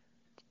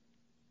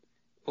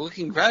 Well,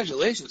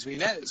 congratulations. I mean,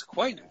 that is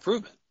quite an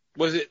improvement.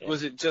 Was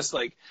it just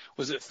like,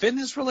 was it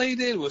fitness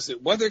related? Was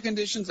it weather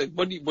conditions? Like,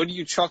 what do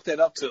you chalk that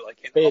up to?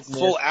 Like in a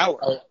full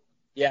hour?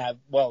 Yeah,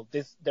 well,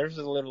 there's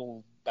a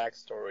little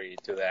backstory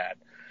to that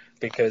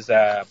because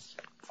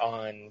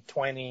on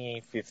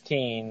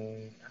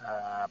 2015,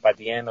 by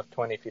the end of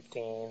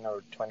 2015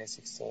 or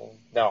 2016,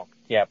 no,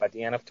 yeah, by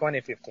the end of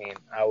 2015,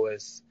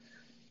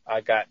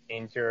 I got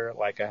injured,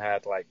 like I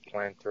had like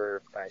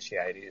plantar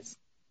fasciitis,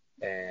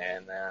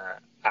 and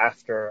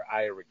after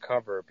I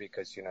recovered,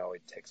 because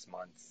it takes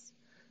months,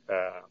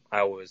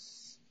 I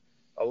was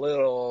a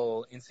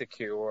little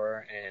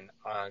insecure and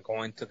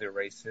going to the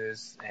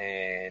races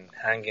and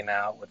hanging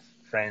out with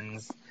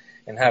friends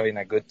and having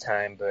a good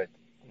time, but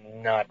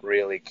not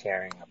really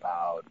caring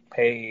about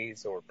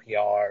pace or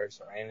PRs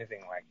or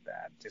anything like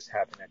that, just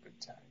having a good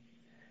time.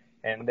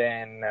 And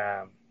then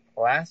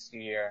last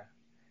year,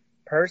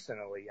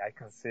 personally, I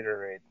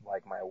consider it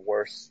like my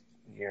worst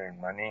year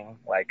in running.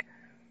 Like,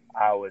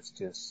 I was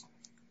just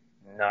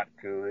not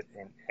good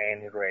in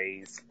any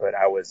race, but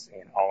I was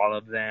in all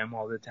of them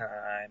all the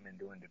time and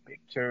doing the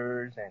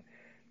pictures and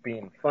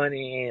being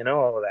funny and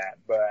all of that,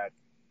 but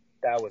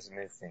that was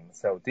missing.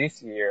 So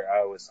this year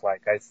I was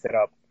like, I set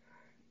up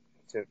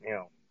to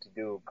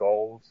do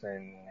goals,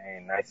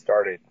 and I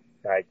started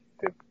like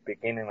the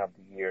beginning of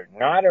the year,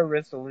 not a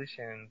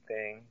resolution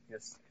thing,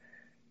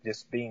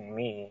 just being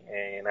me,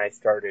 and I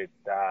started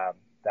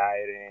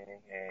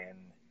dieting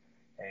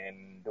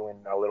and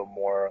doing a little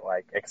more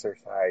like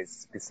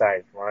exercise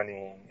besides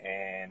running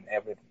and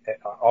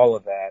all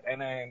of that, and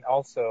then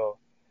also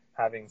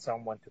having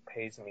someone to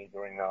pace me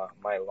during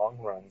my long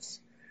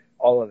runs.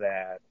 All of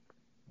that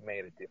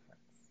made a difference.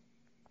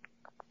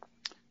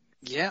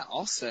 Yeah,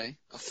 I'll say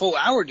a full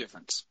hour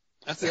difference.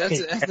 That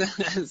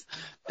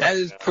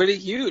is pretty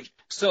huge.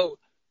 So,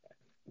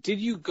 did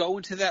you go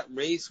into that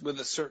race with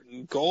a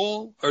certain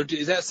goal, or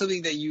is that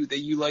something that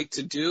you like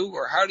to do,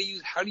 or how do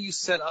you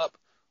set up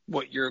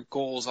what your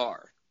goals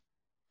are?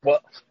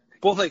 Well,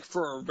 Both like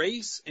for a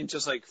race and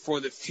just like for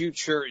the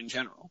future in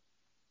general.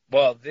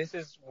 well, this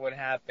is what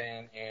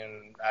happened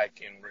in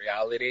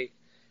reality.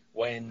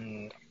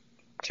 When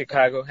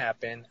Chicago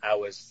happened, I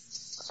was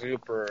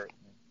super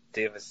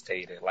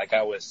devastated. Like,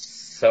 I was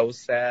so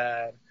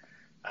sad.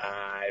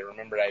 I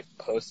remember I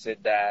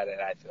posted that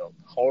and I felt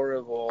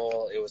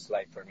horrible. It was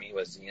like, for me, it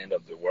was the end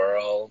of the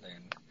world,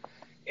 and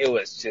it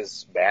was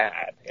just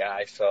bad. Yeah,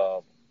 I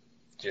felt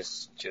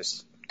just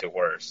the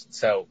worst.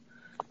 So,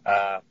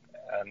 a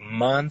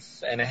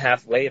month and a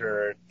half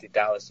later, the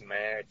Dallas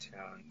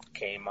Marathon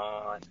came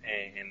on,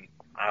 and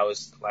I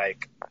was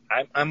like,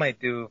 I might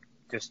do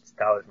just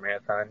Dallas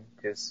Marathon,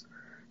 just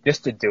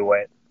to do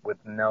it with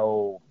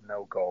no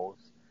goals.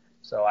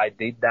 So I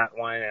did that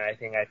one, and I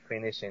think I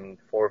finished in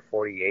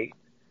 4:48,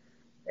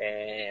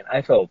 and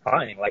I felt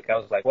fine. Like, I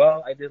was like,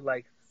 well, I did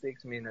like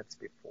 6 minutes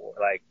before,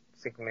 like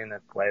 6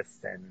 minutes less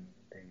than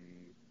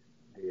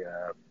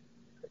the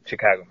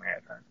Chicago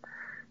Marathon.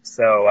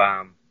 So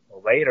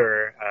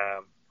later,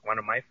 one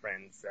of my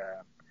friends,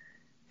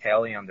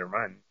 Haley on the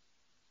Run,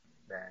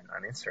 then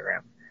on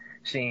Instagram,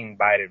 she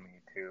invited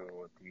me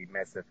to the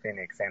Mesa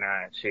Phoenix, and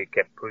she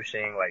kept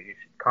pushing, like, you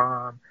should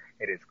come.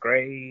 It is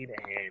great,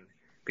 and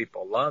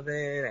people love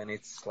it, and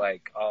it's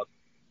like all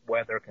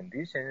weather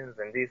conditions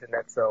and this and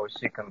that. So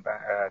she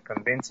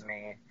convinced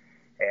me,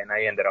 and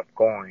I ended up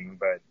going.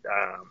 But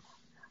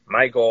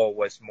my goal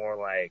was more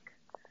like,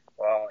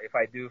 well, if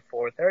I do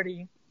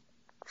 4:30,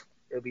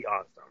 it'll be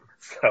awesome.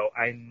 So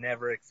I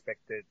never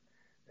expected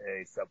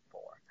a sub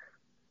 4.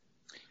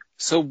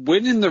 So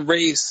when in the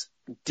race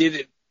did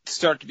it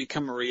start to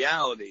become a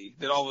reality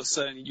that all of a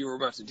sudden you were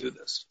about to do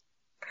this?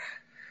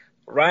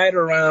 Right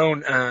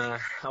around, I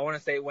want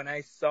to say, when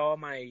I saw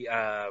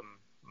my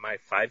my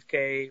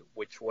 5K,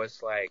 which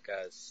was like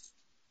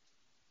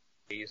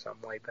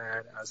something like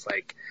that, I was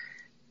like,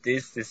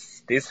 this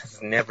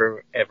has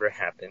never ever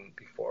happened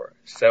before.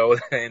 So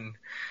then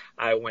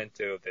I went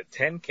to the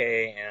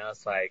 10K, and I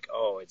was like,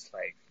 oh, it's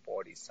like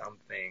 40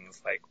 something.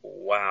 It's like,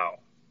 wow,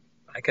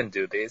 I can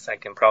do this. I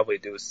can probably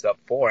do sub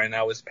 4. And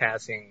I was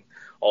passing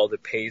all the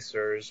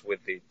pacers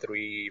with the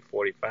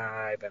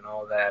 3:45 and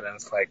all that. And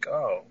it's like,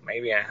 oh,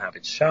 maybe I have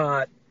it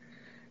shot.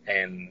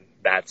 And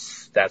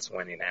that's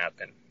when it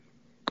happened.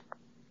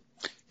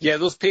 Yeah,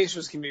 those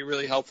pacers can be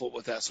really helpful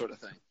with that sort of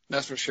thing.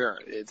 That's for sure.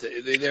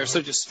 They're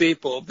such a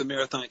staple of the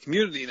marathon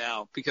community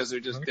now because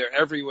they're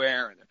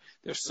everywhere and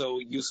they're so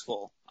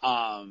useful.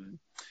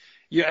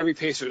 Every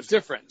pacer is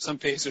different. Some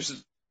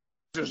pacers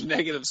there's a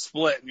negative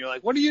split, and you're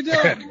like, what are you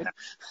doing?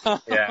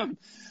 Yeah.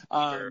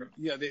 Sure.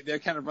 They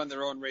kind of run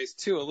their own race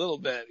too a little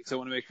bit because they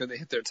want to make sure they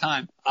hit their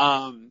time.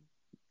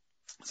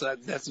 So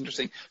that's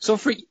interesting. So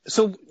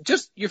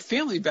just your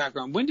family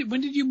background, when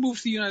did you move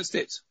to the United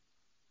States?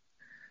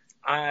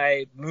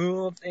 I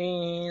moved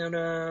in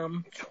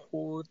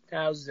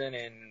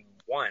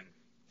 2001.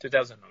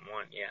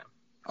 2001, yeah.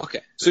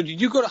 Okay. So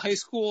did you go to high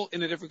school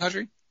in a different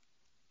country?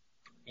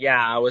 Yeah,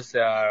 I was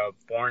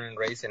born and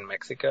raised in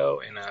Mexico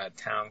in a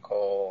town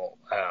called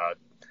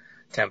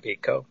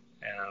Tampico.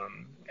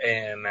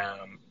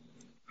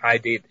 I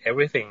did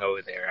everything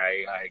over there.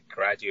 I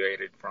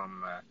graduated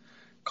from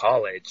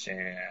college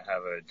and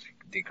have a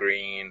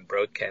degree in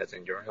broadcast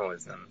and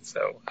journalism.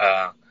 So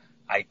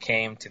I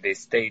came to the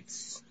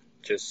States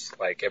just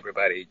like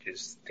everybody,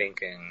 just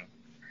thinking,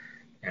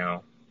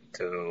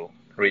 to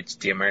reach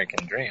the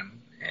American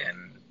dream.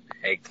 And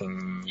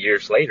 18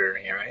 years later,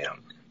 here I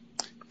am.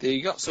 There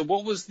you go. So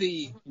what was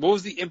the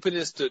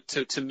impetus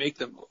to make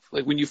the move?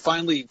 Like when you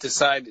finally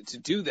decided to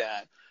do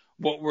that,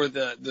 what were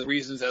the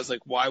reasons as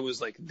like why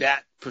was like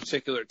that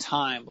particular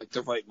time like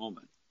the right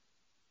moment?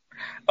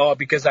 Oh,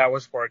 because I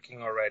was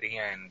working already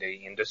in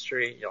the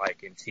industry,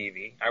 like in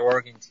TV. I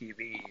work in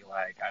TV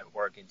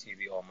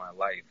all my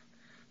life.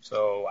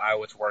 So I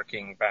was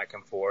working back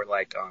and forth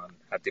like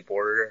at the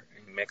border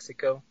in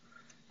Mexico,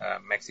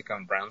 Mexico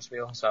and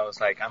Brownsville. So I was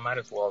like, I might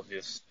as well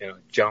just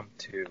jump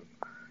to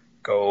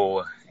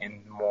go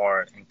in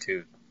more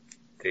into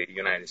the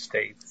United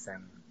States,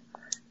 and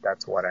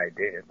that's what I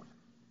did.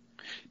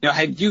 Now,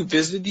 had you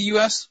visited the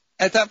U.S.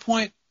 at that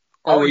point,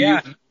 or were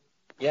yeah. you?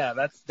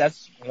 Yeah,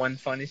 that's one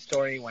funny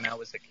story. When I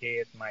was a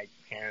kid, my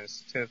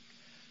parents took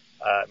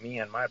me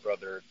and my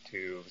brother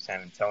to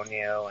San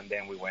Antonio, and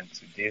then we went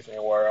to Disney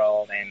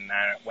World. And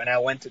when I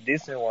went to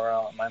Disney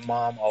World, my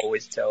mom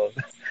always tells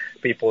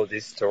people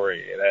this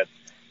story that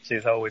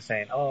she's always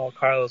saying, "Oh,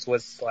 Carlos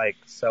was like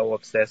so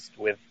obsessed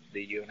with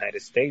the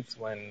United States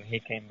when he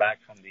came back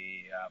from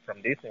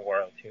Disney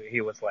World. He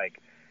was like,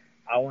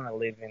 I want to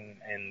live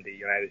in the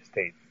United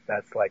States.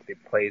 That's like the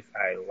place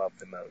I love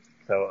the most."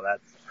 So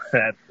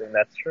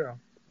that's true.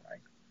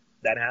 Like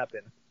that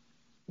happened.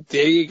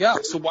 There you go.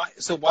 So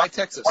why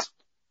Texas?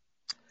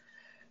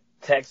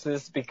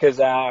 Texas, because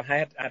I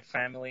had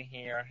family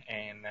here,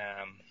 and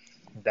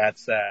that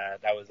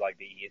was like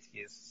the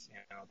easiest,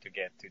 to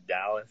get to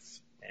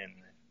Dallas, and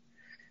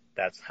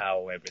that's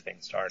how everything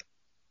started.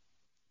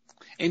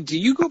 And do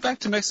you go back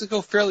to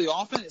Mexico fairly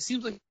often? It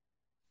seems like.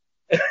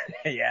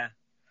 Yeah,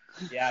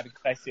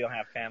 because I still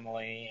have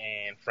family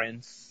and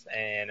friends,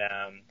 and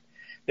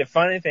the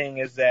funny thing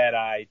is that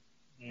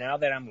now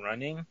that I'm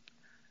running,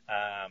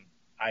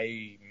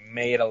 I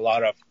made a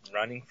lot of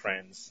running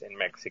friends in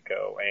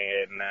Mexico,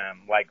 and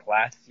like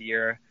last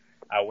year,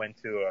 I went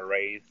to a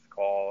race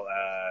called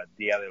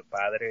Dia del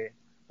Padre,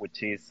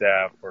 which is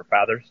for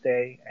Father's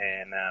Day,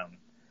 and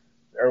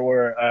there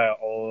were a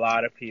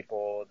lot of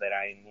people that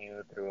I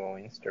knew through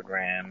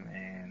Instagram,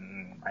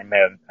 and I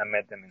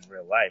met them in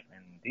real life.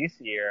 And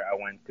this year, I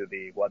went to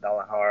the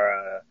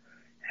Guadalajara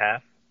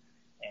half.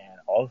 And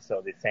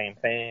also the same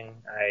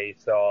thing, I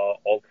saw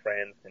old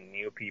friends and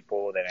new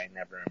people that I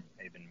never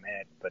even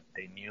met, but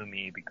they knew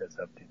me because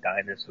of the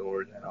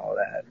dinosaurs and all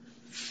that.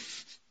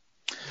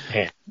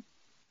 Yeah.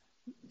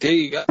 There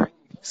you go.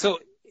 So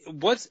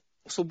what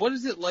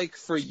is it like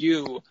for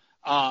you,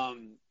 I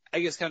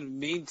guess kind of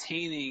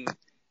maintaining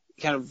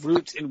kind of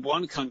roots in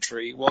one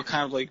country while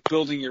kind of like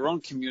building your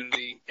own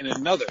community in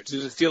another?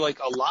 Does it feel like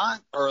a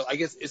lot? Or I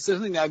guess it's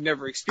something that I've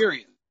never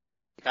experienced.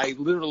 I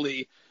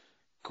literally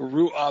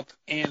grew up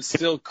and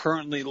still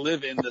currently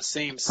live in the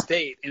same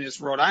state, and it's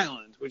Rhode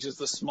Island, which is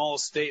the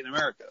smallest state in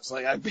America. So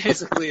like I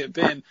basically have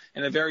been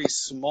in a very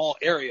small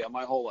area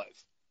my whole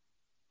life.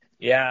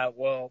 Yeah,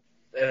 well,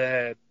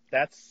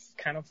 that's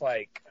kind of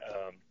like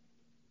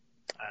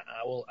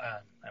I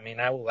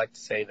would like to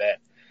say that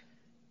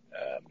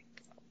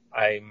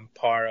I'm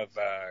part of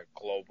a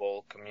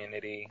global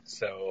community.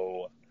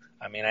 So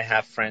I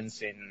have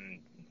friends in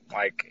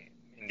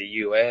the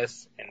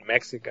U.S., in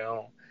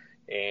Mexico,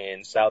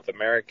 in South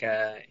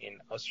America, in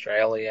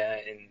Australia,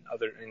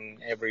 in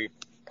every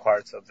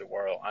parts of the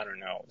world. I don't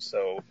know.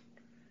 So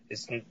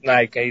it's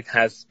like it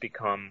has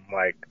become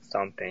like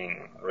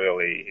something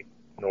really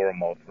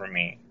normal for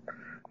me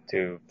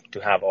to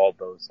have all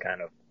those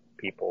kind of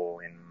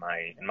people in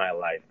my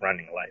life,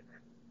 running life.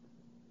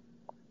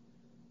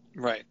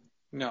 Right.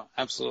 No,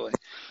 absolutely.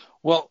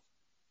 Well,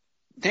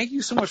 thank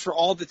you so much for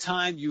all the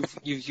time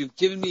you've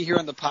given me here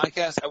on the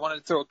podcast. I wanted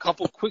to throw a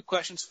couple quick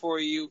questions for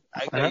you.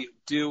 I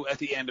do at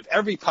the end of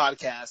every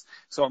podcast,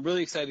 so I'm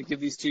really excited to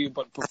give these to you.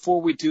 But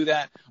before we do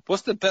that,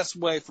 what's the best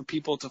way for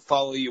people to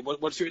follow you?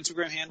 What's your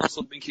Instagram handle,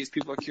 so in case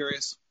people are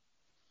curious?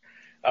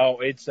 Oh,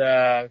 it's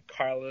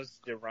Carlos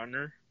the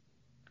Runner.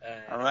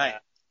 All right.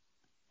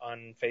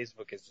 On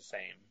Facebook, it's the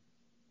same.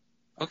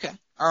 Okay.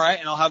 All right.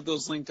 And I'll have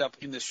those linked up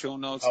in the show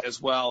notes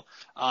as well.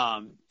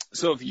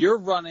 So if you're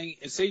running,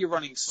 and say you're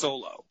running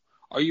solo,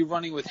 are you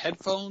running with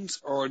headphones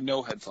or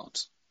no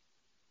headphones?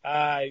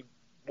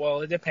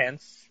 Well, it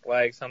depends.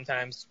 Like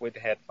sometimes with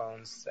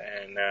headphones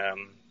and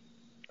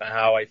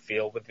how I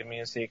feel with the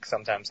music.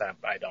 Sometimes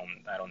I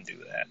don't do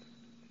that.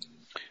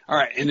 All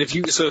right.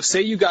 And so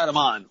say you got them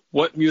on,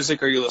 what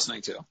music are you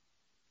listening to?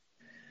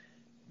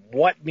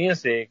 What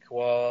music?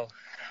 Well,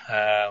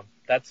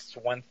 that's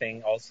one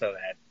thing also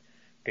that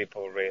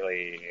people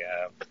really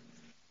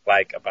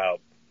like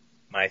about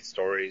my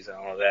stories and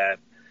all that.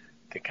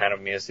 The kind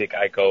of music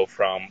I go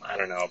from, I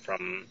don't know,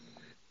 from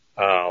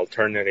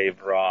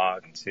alternative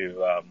rock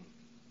to,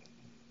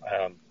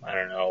 I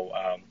don't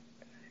know,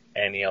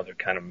 any other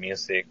kind of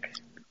music.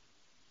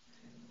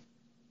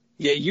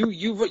 Yeah,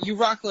 you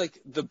rock like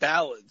the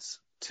ballads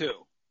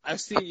too. I've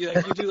seen you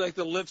do like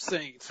the lip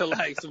sync to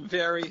like some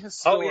very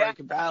historic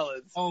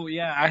ballads. Oh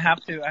yeah, I have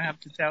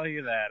to tell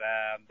you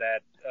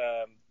that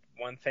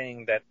one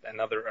thing that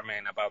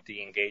about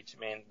the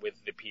engagement with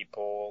the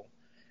people,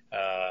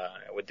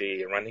 with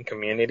the running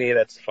community,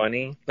 that's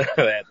funny.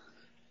 That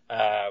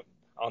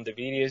on the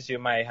videos you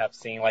might have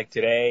seen, like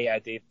today I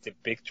did the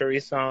victory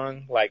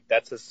song. Like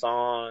that's a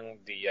song,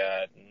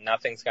 the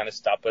Nothing's Gonna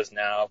Stop Us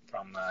Now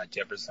from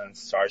Jefferson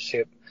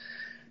Starship.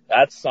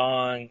 That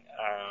song,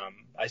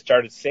 I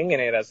started singing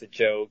it as a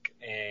joke,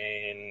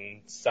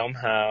 and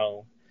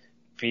somehow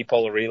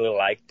people really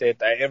liked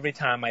it. Every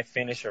time I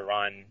finish a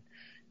run,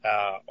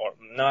 or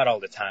not all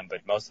the time,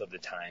 but most of the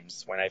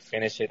times when I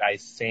finish it, I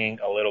sing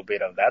a little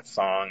bit of that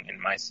song in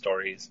my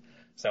stories.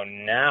 So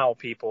now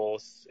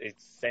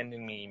it's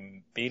sending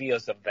me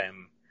videos of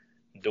them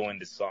doing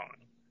the song.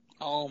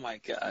 Oh my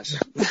gosh.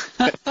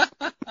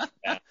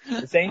 Yeah.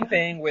 The same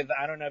thing with,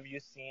 I don't know if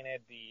you've seen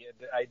it,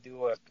 I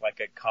do a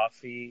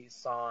coffee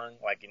song,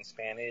 like in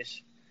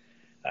Spanish.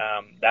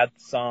 That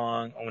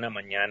song, Una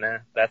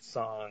Mañana, that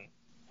song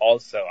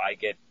also, I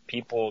get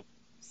people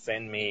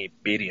send me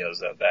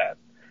videos of that,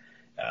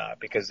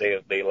 because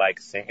they like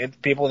singing.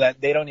 People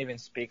that they don't even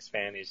speak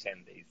Spanish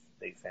and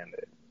they send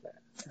it.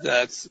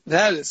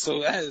 That is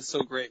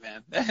so great,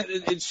 man.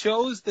 It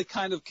shows the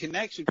kind of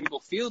connection people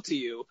feel to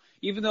you,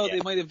 even though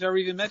they might have never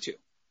even met you,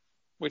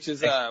 which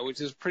is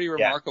pretty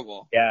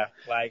remarkable. Yeah,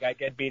 like I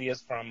get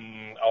videos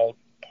from all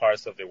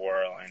parts of the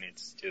world, and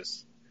it's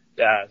just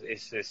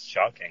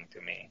shocking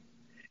to me.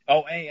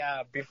 Oh, hey,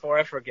 before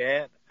I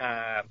forget,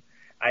 I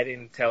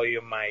didn't tell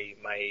you my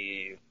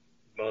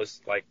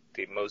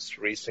the most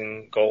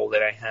recent goal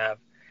that I have,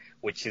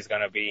 which is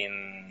going to be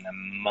in a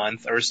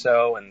month or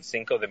so. And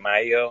Cinco de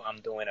Mayo, I'm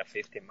doing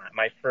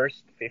my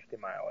first 50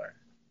 miler.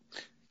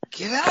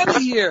 Get out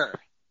of here.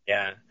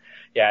 Yeah,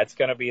 it's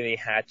going to be the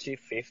Hachi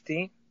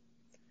 50.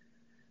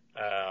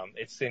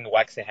 It's in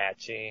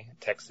Waxahachie,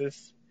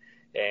 Texas.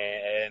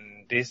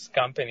 And this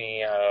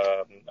company,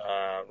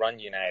 Run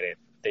United,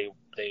 they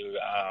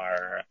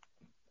are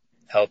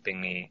helping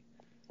me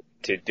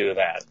to do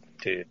that,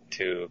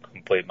 to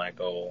complete my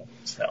goal.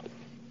 So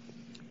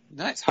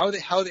nice. How are they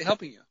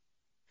helping you?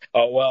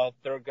 Oh, well,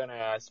 they're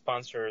gonna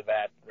sponsor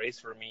that race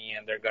for me,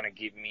 and they're gonna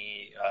give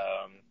me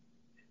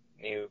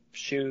new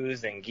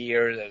shoes and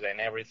gear and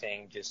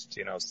everything, just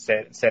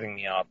setting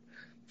me up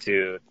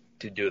to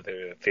do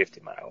the 50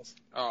 miles.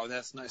 Oh,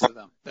 that's nice of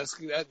them.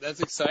 That's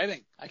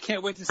exciting. I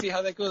can't wait to see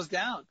how that goes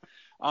down.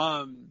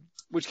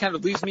 Which kind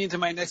of leads me into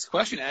my next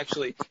question,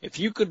 actually. If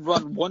you could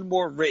run one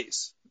more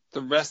race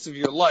the rest of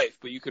your life,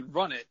 but you could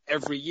run it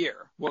every year,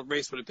 what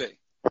race would it be?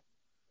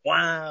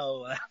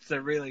 Wow, that's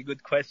a really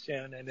good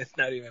question, and it's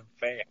not even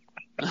fair.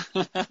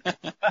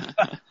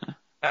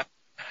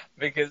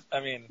 Because, I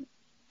mean,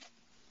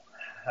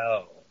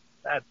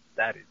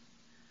 that is.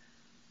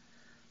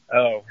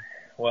 Oh,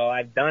 well,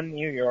 I've done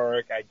New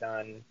York, I've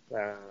done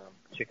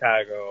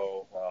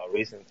Chicago,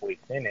 recently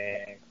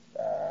Phoenix.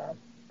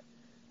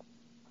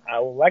 I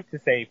would like to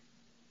say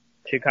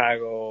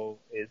Chicago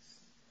is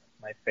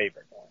my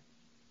favorite one.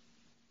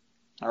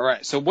 All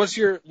right. So what's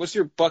your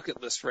bucket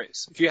list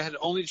race? If you had to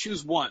only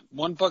choose one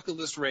bucket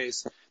list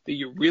race that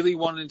you really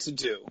wanted to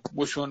do,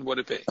 which one would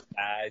it be?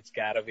 It's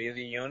got to be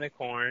the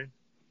Unicorn,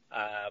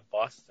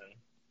 Boston.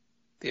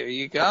 There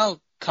you go.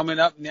 Coming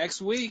up next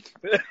week.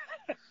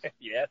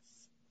 Yes.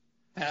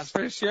 That's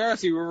for sure.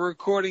 See, we're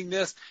recording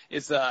this.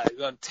 It's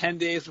about 10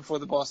 days before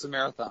the Boston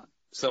Marathon.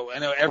 So I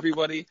know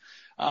everybody.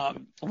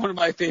 One of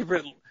my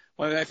favorite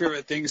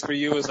things for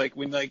you is like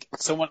when like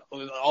someone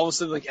all of a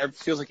sudden like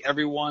feels like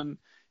everyone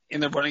in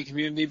the running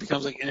community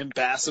becomes like an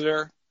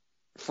ambassador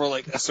for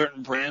like a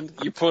certain brand.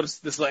 You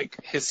post this like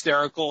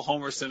hysterical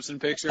Homer Simpson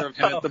picture of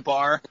him at the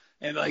bar,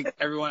 and like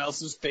everyone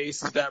else's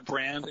face is that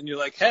brand, and you're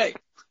like, hey,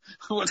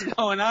 what's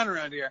going on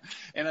around here?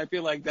 And I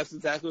feel like that's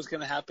exactly what's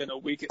going to happen a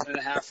week and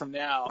a half from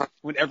now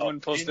when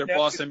everyone posts their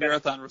Boston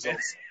Marathon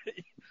results.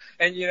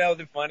 And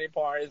the funny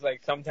part is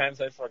like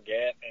sometimes I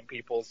forget, and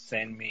people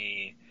send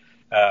me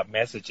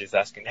messages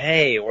asking,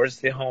 "Hey, where's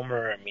the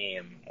Homer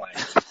meme?" Like,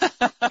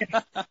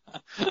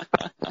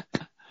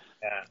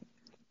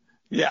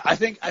 yeah. I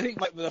think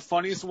the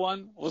funniest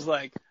one was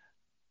like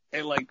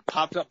it like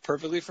popped up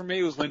perfectly for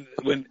me was when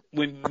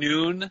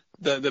Noon,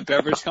 the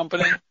beverage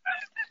company,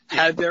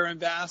 had their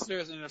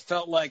ambassadors, and it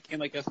felt like in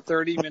like a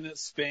 30-minute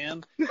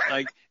span,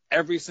 like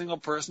every single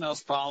person I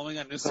was following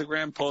on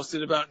Instagram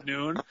posted about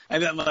Noon,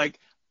 and then like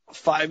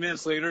 5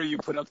 minutes later you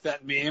put up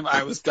that meme.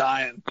 I was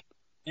dying.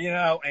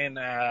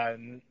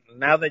 And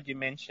now that you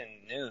mention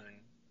Noon,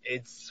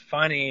 it's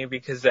funny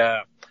because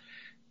I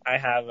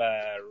have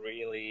a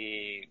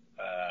really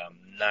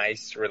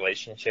nice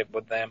relationship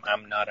with them.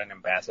 I'm not an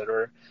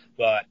ambassador,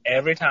 but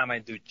every time I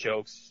do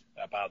jokes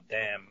about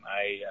them,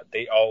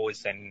 they always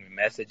send me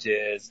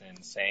messages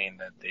and saying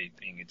that they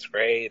think it's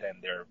great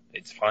and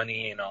it's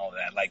funny and all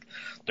that. Like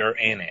they're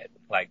in it,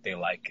 like they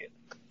like it.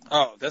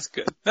 Oh, that's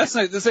good. That's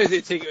nice. That's nice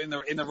they take it in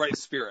the right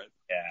spirit.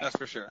 Yeah, that's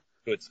for sure.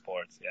 Good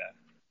sports,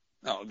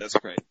 yeah. Oh, that's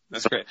great.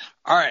 That's great.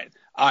 All right.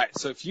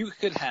 So if you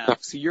could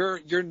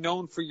you're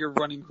known for your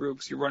running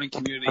groups, your running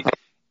community.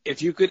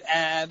 If you could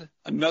add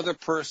another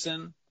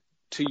person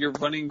to your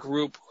running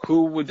group,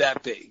 who would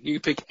that be? You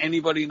could pick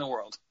anybody in the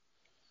world.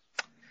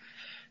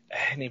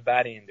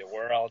 Anybody in the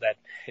world that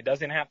it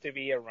doesn't have to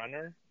be a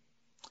runner.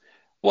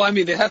 Well, I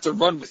mean, they have to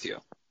run with you.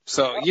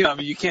 So,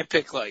 you can't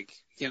pick like,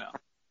 I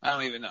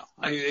don't even know.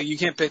 You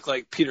can't pick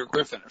like Peter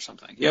Griffin or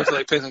something. You have to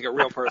like pick like a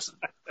real person.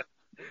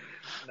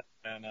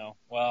 No.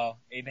 Well,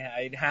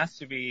 it has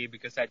to be,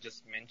 because I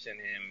just mentioned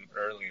him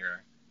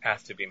earlier,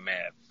 has to be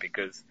Matt,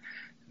 because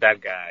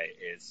that guy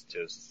is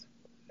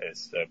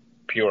a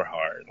pure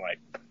heart. Like,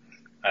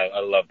 I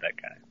love that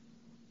guy.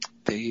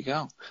 There you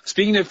go.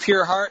 Speaking of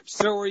pure heart,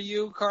 so are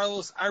you,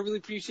 Carlos. I really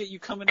appreciate you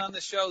coming on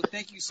the show.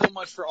 Thank you so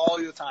much for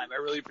all your time.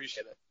 I really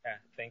appreciate it. Yeah,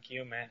 thank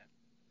you, Matt.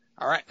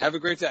 All right. Have a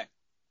great day.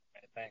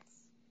 Thanks.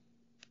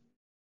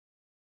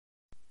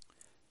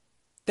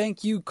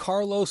 Thank you,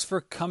 Carlos, for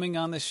coming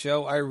on the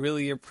show. I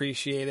really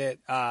appreciate it.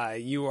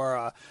 You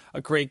are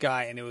a great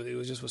guy, and it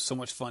was so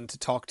much fun to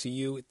talk to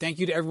you. Thank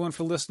you to everyone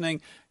for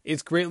listening.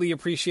 It's greatly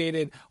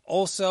appreciated.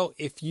 Also,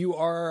 if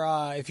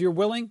you're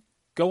willing,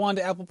 go on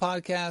to Apple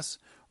Podcasts,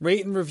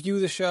 rate and review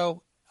the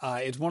show.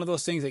 It's one of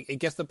those things that it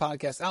gets the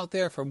podcast out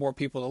there for more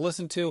people to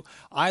listen to.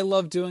 I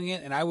love doing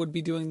it, and I would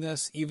be doing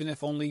this even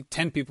if only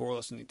 10 people were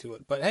listening to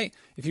it. But hey,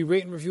 if you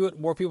rate and review it,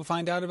 more people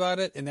find out about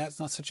it, and that's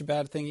not such a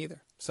bad thing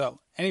either. So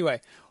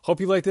anyway, hope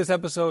you like this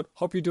episode.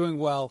 Hope you're doing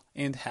well,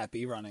 and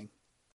happy running.